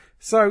 Yeah.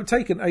 So,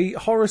 Taken, a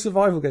horror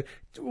survival game.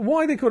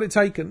 Why they call it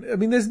Taken? I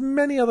mean, there's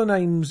many other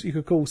names you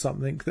could call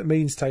something that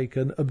means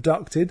taken.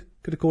 Abducted,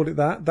 could have called it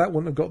that. That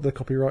wouldn't have got the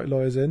copyright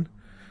lawyers in.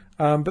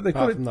 But they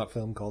call Apart it... from that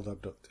film called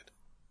Abducted.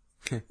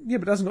 Yeah,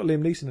 but it hasn't got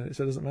Liam Neeson in it,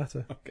 so it doesn't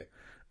matter. Okay.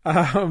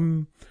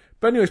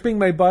 But anyway, it's being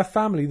made by a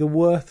family, the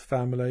Worth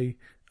family.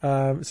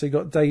 So you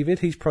got David,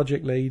 he's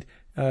project lead.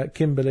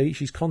 Kimberly,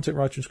 she's content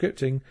writer and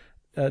scripting.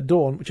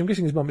 Dawn, which I'm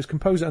guessing his mum, is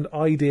composer and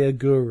idea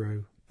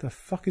guru. The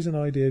fuck is an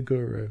idea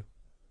guru?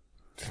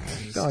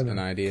 He's an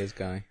ideas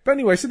guy. But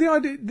anyway, so the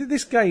idea,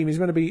 this game is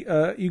going to be,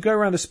 you go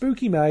around a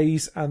spooky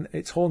maze and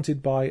it's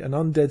haunted by an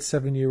undead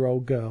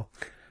 7-year-old girl.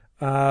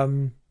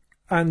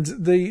 And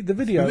the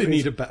video They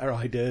need a better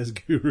ideas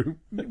guru.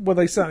 Well,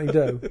 they certainly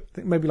do. I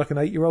think maybe like an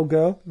 8-year-old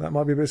girl. That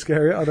might be a bit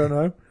scary. I don't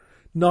know.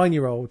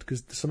 9-year-old,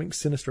 because there's something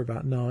sinister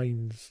about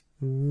 9s.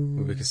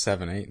 Well, because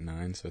 7, 8,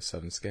 9, so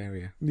 7's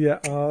scarier. Yeah,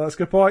 that's a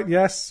good point.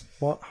 Yes.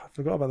 What? I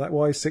forgot about that.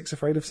 Why is 6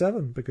 afraid of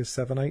 7? Because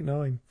 7, 8,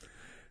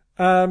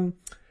 9.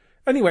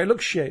 Anyway, it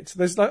looks shit.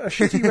 There's like a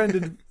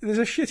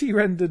shitty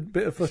rendered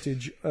bit of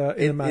footage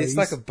in a maze. It's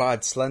like a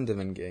bad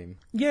Slenderman game.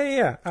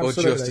 Yeah,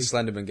 absolutely. Or just a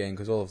Slenderman game,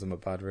 because all of them are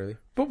bad, really.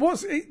 But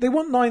they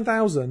want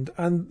 9,000,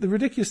 and the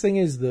ridiculous thing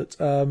is that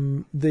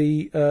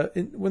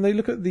when they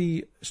look at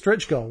the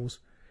stretch goals,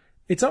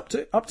 it's up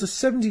to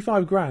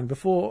 75 grand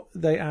before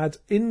they add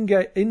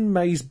in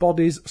maze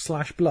bodies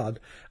 / blood,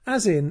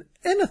 as in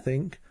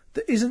anything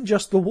that isn't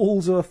just the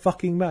walls of a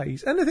fucking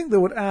maze. Anything that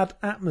would add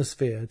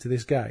atmosphere to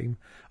this game.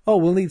 Oh,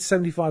 we'll need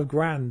 75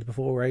 grand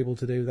before we're able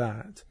to do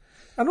that.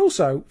 And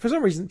also, for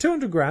some reason,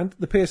 200 grand,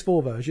 the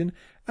PS4 version,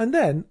 and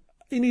then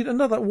you need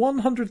another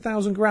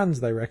 100,000 grand,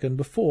 they reckon,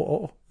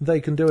 before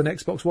they can do an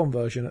Xbox One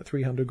version at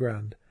 300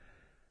 grand.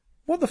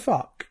 What the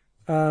fuck?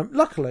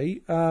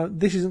 Luckily,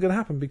 this isn't going to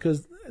happen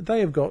because they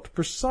have got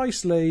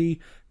precisely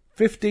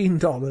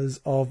 $15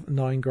 of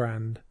 9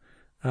 grand.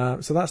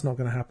 So that's not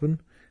going to happen,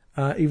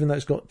 even though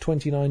it's got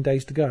 29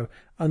 days to go.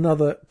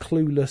 Another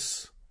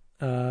clueless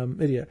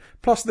idiot.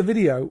 Plus, the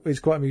video is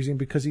quite amusing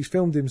because he's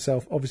filmed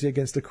himself, obviously,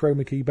 against a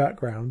chroma key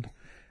background.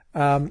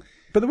 But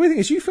the weird thing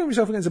is, you film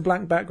yourself against a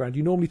blank background,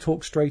 you normally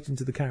talk straight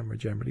into the camera,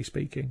 generally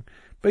speaking.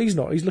 But he's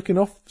not. He's looking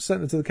off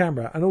centre to the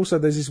camera. And also,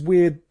 there's this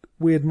weird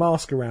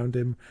mask around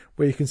him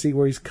where you can see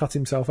where he's cut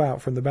himself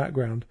out from the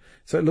background.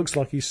 So it looks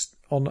like he's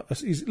on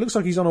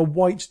a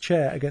white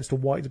chair against a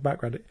white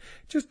background.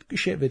 Just a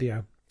shit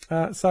video.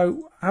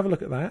 So have a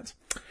look at that.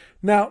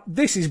 Now,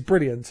 this is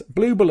brilliant.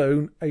 Blue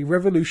Balloon, a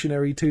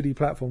revolutionary 2D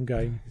platform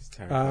game. It's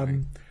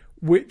terrifying.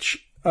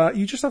 Which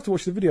you just have to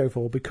watch the video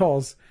for,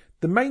 because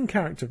the main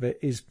character of it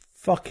is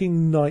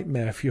fucking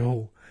nightmare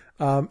fuel.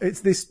 It's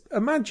this,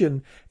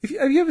 imagine, have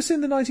you ever seen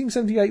the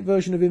 1978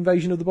 version of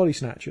Invasion of the Body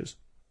Snatchers?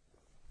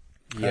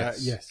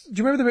 Yes. Yes. Do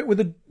you remember the bit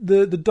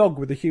with the dog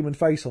with the human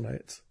face on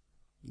it?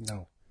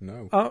 No.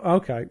 Oh,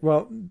 okay.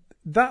 Well,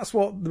 that's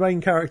what the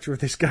main character of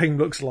this game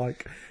looks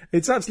like.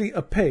 It's actually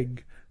a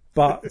pig,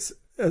 but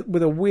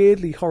with a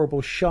weirdly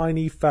horrible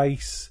shiny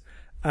face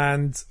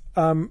and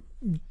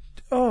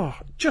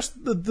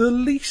just the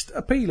least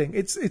appealing.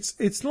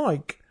 It's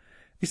like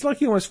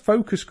you almost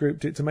focus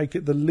grouped it to make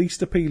it the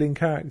least appealing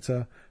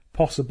character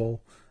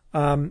possible.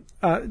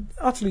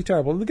 Utterly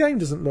terrible. And the game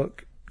doesn't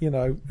look,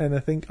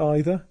 anything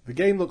either. The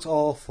game looks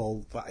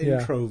awful. That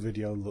intro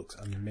video looks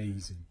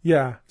amazing.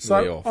 Yeah. Really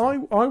So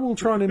awful. I will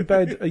try and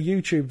embed a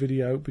YouTube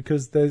video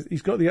because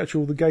he's got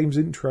the game's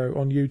intro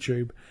on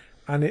YouTube,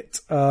 and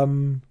it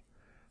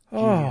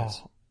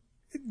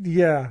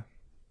yeah.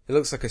 It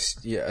looks like a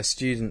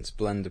student's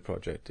Blender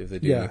project if they're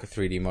doing like a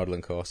 3D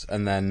modelling course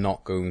and they're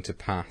not going to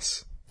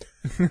pass.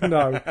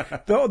 No.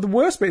 The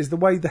worst bit is the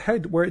way the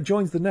head, where it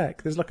joins the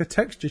neck, there's like a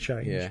texture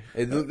change. Yeah,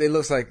 it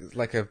looks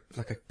like a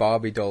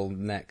Barbie doll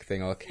neck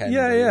thing or a Ken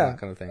Yeah, thing, yeah. that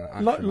kind of thing.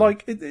 It looked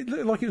like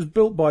it was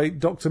built by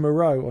Dr.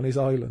 Moreau on his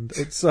island.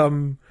 It's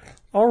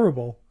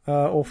horrible,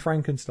 or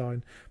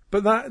Frankenstein.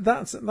 But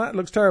that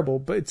looks terrible.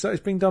 But it's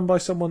being done by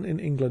someone in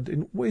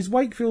England. Is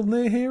Wakefield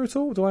near here at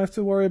all? Do I have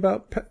to worry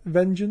about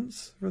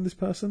vengeance from this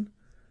person?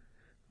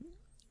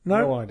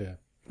 No idea.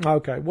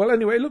 Okay. Okay. Well,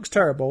 anyway, it looks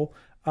terrible.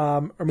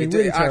 Really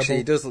terrible. Actually,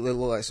 it does look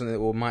like something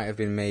that might have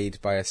been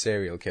made by a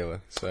serial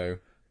killer. So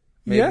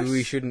maybe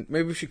we shouldn't.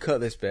 Maybe we should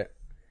cut this bit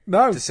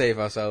No. to save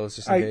ourselves,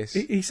 just in case.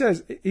 He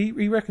says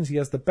he reckons he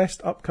has the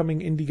best upcoming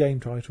indie game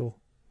title.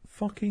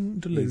 Fucking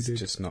deluded. He's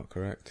just not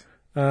correct.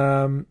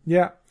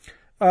 Yeah.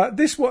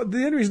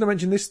 The only reason I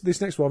mentioned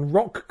this next one,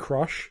 Rock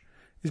Crush,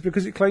 is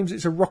because it claims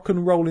it's a rock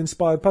and roll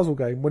inspired puzzle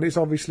game when it's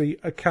obviously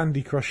a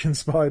Candy Crush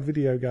inspired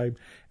video game.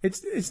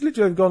 It's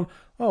literally gone,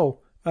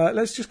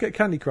 let's just get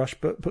Candy Crush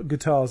but put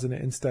guitars in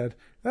it instead.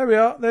 There we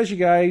are. There's your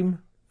game.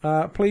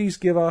 Please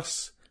give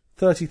us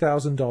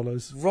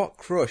 $30,000. Rock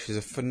Crush is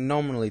a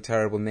phenomenally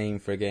terrible name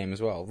for a game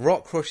as well.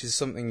 Rock Crush is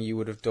something you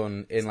would have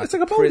done in It's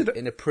like a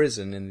in a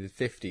prison in the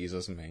 50s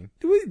or something.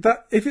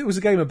 That if it was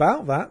a game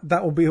about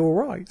that would be all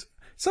right.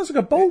 Sounds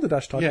like a Boulder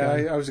Dash type Yeah,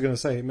 game. I was going to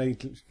say, it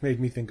made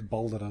me think of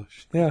Boulder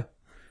Dash. Yeah.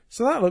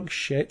 So that looks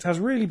shit. Has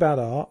really bad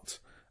art.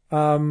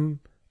 But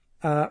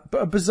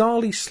a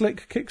bizarrely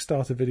slick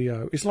Kickstarter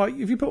video. It's like,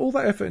 if you put all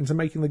that effort into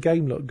making the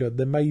game look good,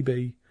 then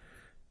maybe...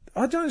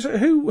 I don't know,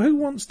 who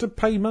wants to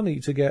pay money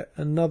to get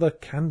another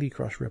Candy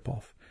Crush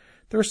ripoff?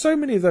 There are so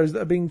many of those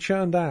that are being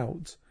churned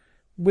out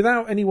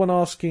without anyone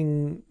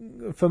asking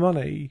for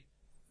money.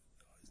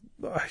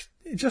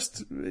 It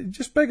just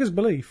beggars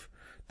belief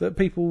that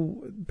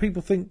people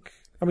think...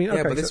 I mean, Yeah,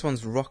 okay, but this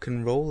one's rock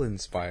and roll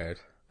inspired.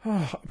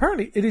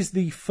 apparently it is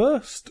the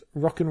first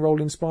rock and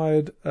roll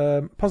inspired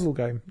puzzle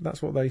game.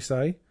 That's what they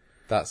say.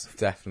 That's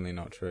definitely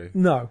not true.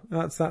 No,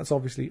 that's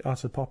obviously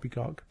utter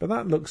poppycock. But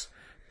that looks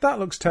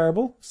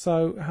terrible.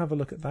 So have a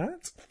look at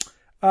that.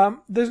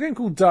 There's a game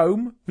called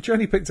Dome, which I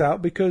only picked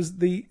out because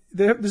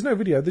there's no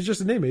video. There's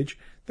just an image.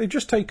 They've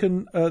just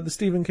taken the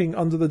Stephen King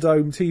Under the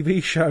Dome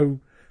TV show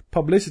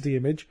publicity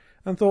image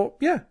and thought,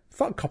 yeah,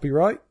 fuck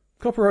copyright.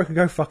 Copyright can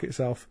go fuck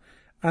itself.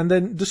 And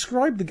then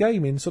described the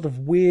game in sort of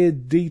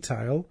weird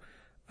detail.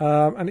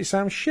 And it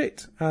sounds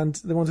shit. And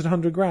they wanted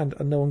 $100,000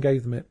 and no one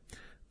gave them it.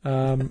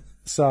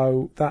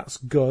 So that's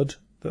good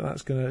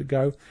that's going to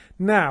go.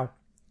 Now,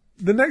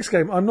 the next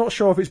game, I'm not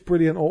sure if it's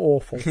brilliant or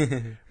awful.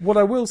 What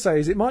I will say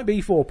is it might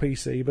be for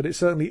PC, but it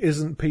certainly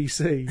isn't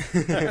PC.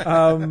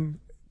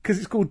 Because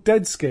it's called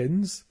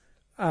Deadskins,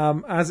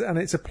 and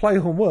it's a play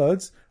on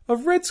words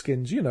of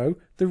Redskins, you know,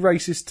 the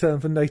racist term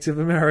for Native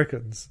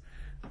Americans.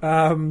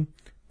 And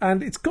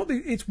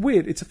it's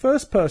weird. It's a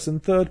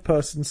first-person,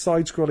 third-person,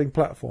 side-scrolling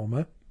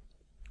platformer.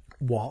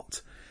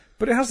 What?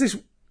 But it has this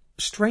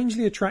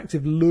strangely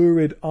attractive,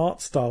 lurid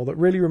art style that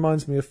really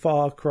reminds me of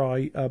Far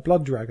Cry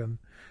Blood Dragon,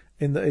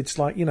 in that it's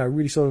like, you know,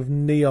 really sort of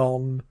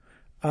neon.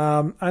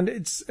 And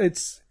it's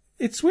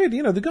weird.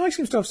 You know, the guy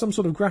seems to have some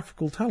sort of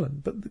graphical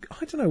talent, but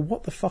I don't know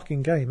what the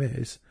fucking game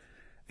is.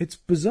 It's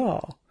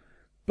bizarre.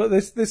 But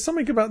there's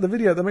something about the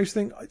video that makes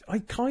you think, I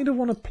kind of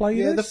want to play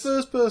this. Yeah, the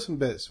first person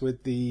bits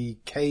with the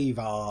cave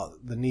art,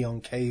 the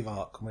neon cave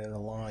art coming in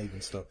alive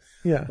and stuff.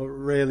 Yeah. But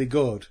really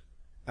good.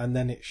 And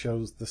then it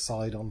shows the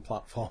side-on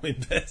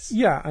platforming bits.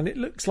 Yeah, and it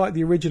looks like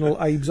the original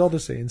Abe's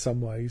Odyssey in some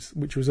ways,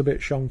 which was a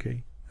bit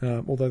shonky,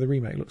 although the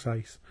remake looks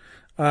ace.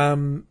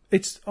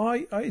 It's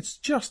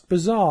just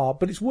bizarre,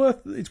 but it's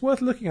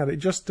worth looking at it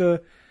just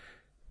to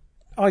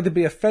either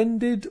be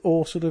offended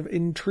or sort of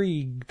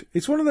intrigued.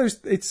 It's one of those.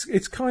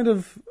 It's kind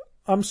of.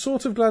 I'm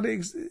sort of glad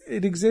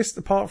it exists.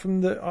 Apart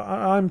from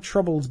I'm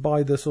troubled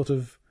by the sort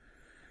of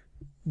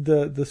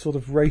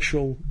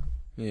racial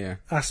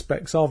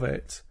aspects of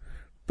it.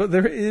 But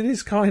it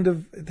is kind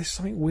of, there's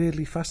something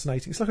weirdly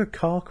fascinating. It's like a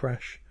car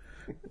crash,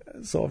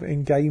 sort of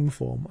in game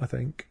form, I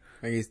think.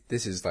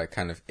 This is like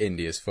kind of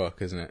indie as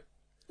fuck, isn't it?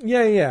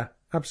 Yeah,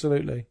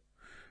 absolutely.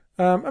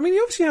 I mean, he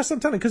obviously has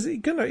some talent because he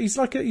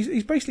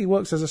basically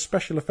works as a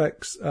special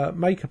effects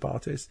makeup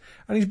artist,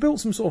 and he's built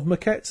some sort of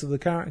maquettes of the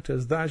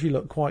characters that actually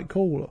look quite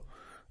cool.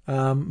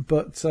 Yeah,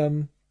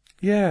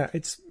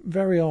 it's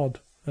very odd.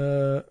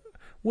 Worth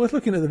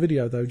looking at the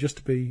video though, just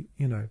to be,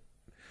 you know,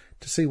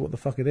 to see what the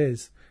fuck it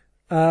is.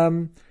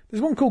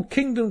 There's one called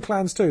Kingdom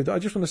Clans 2 that I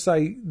just want to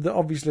say that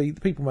obviously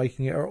the people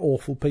making it are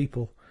awful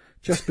people.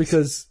 Just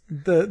because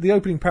the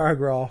opening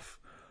paragraph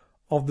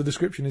of the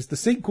description is the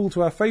sequel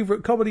to our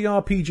favourite comedy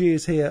RPG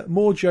is here.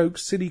 More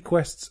jokes, silly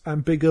quests,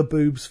 and bigger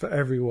boobs for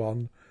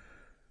everyone.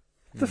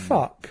 The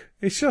fuck?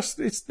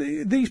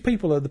 These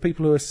people are the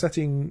people who are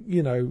setting,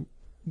 you know,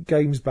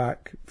 games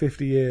back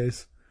 50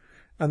 years.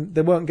 And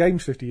there weren't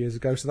games 50 years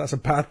ago, so that's a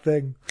bad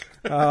thing.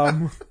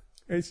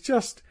 It's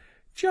just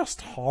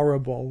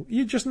horrible.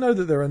 You just know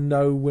that there are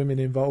no women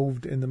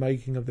involved in the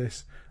making of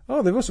this.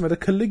 Oh, they've also made a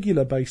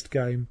Caligula-based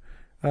game.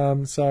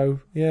 So,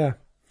 yeah,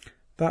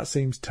 that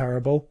seems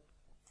terrible.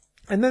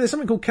 And then there's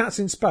something called Cats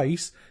in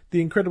Space,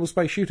 the incredible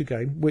space shooter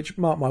game, which,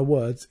 mark my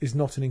words, is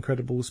not an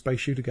incredible space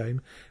shooter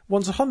game.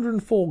 Wants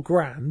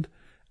 $104,000,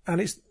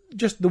 and it's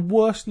just the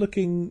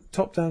worst-looking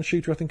top-down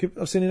shooter I think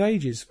I've seen in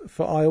ages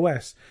for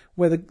iOS,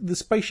 where the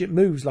spaceship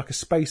moves like a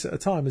space at a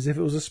time, as if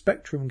it was a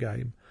Spectrum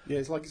game. Yeah,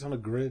 it's like it's on a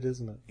grid,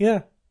 isn't it?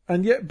 Yeah,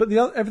 and yet, but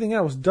everything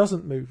else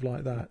doesn't move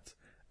like that.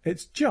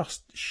 It's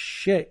just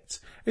shit.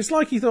 It's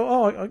like he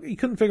thought, he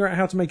couldn't figure out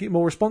how to make it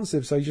more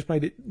responsive, so he just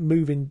made it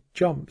move in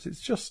jumps. It's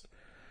just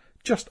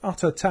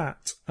utter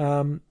tat.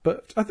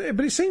 But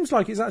it seems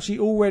like it's actually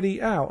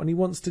already out, and he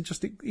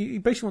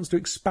basically wants to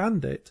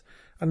expand it,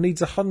 and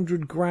needs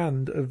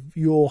 $100,000 of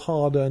your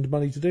hard-earned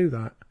money to do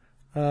that.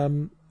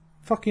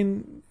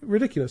 Fucking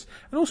ridiculous.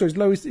 And also, his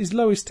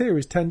lowest tier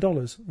is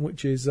 $10,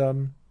 which is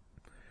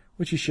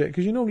shit,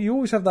 because you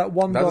always have that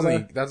 $1.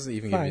 That doesn't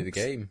even give you the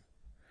game.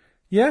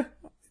 Yeah,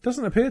 it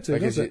doesn't appear to.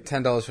 It gives does you it?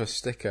 $10 for a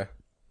sticker.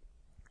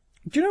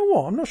 Do you know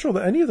what? I'm not sure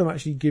that any of them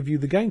actually give you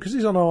the game, because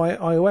it's on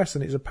iOS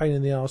and it's a pain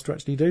in the arse to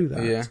actually do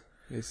that. Yeah,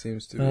 it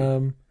seems to be.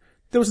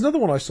 There was another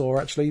one I saw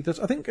actually. That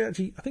I think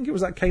it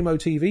was that Kamo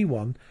TV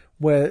one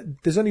where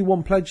there's only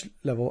one pledge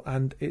level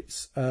and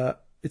it's like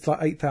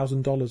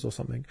 $8,000 or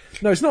something.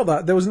 No, it's not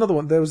that. There was another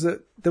one. There was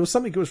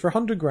something that was for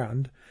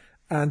 $100,000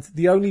 and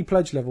the only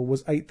pledge level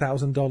was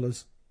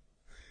 $8,000.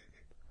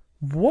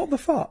 What the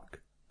fuck?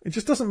 It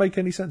just doesn't make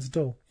any sense at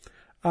all.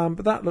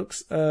 But that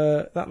looks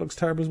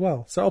terrible as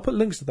well. So I'll put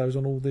links to those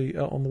on all the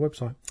on the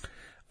website.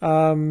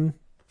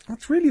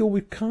 That's really all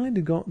we've kind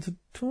of got to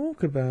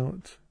talk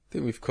about. I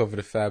think we've covered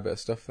a fair bit of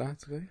stuff there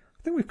today.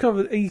 I think we've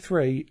covered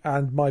E3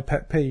 and my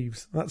pet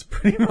peeves. That's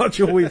pretty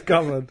much all we've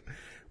covered,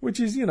 which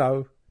is,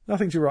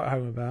 nothing to write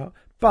home about.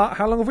 But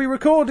how long have we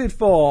recorded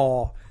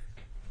for?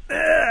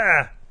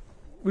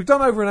 We've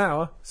done over an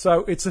hour,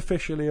 so it's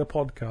officially a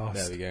podcast.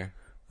 There we go.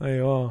 There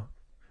you are.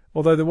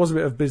 Although there was a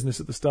bit of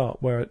business at the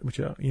start, which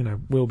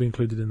will be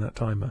included in that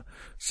timer.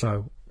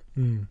 So,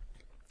 I'll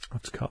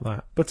have to cut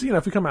that. But,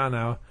 if we come out an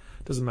hour,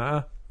 doesn't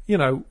matter.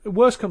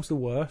 Worst comes to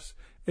worst.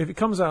 If it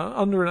comes out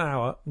under an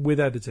hour with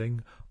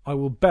editing, I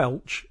will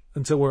belch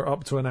until we're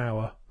up to an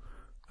hour.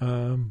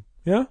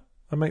 Yeah?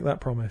 I make that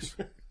promise.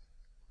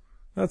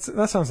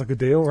 That sounds like a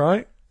deal,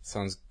 right?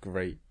 Sounds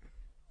great.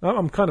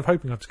 I'm kind of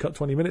hoping I have to cut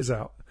 20 minutes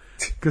out.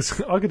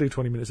 Because I could do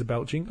 20 minutes of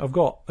belching. I've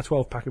got a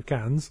 12-pack of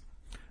cans.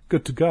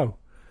 Good to go.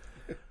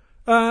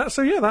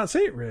 So yeah, that's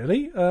it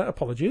really.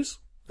 Apologies.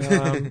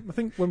 I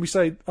think when we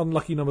say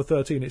unlucky number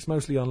 13, it's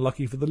mostly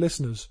unlucky for the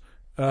listeners.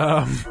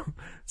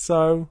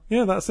 So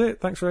yeah, that's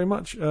it. Thanks very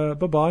much.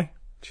 Bye-bye.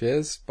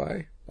 Cheers.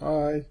 Bye.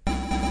 Bye.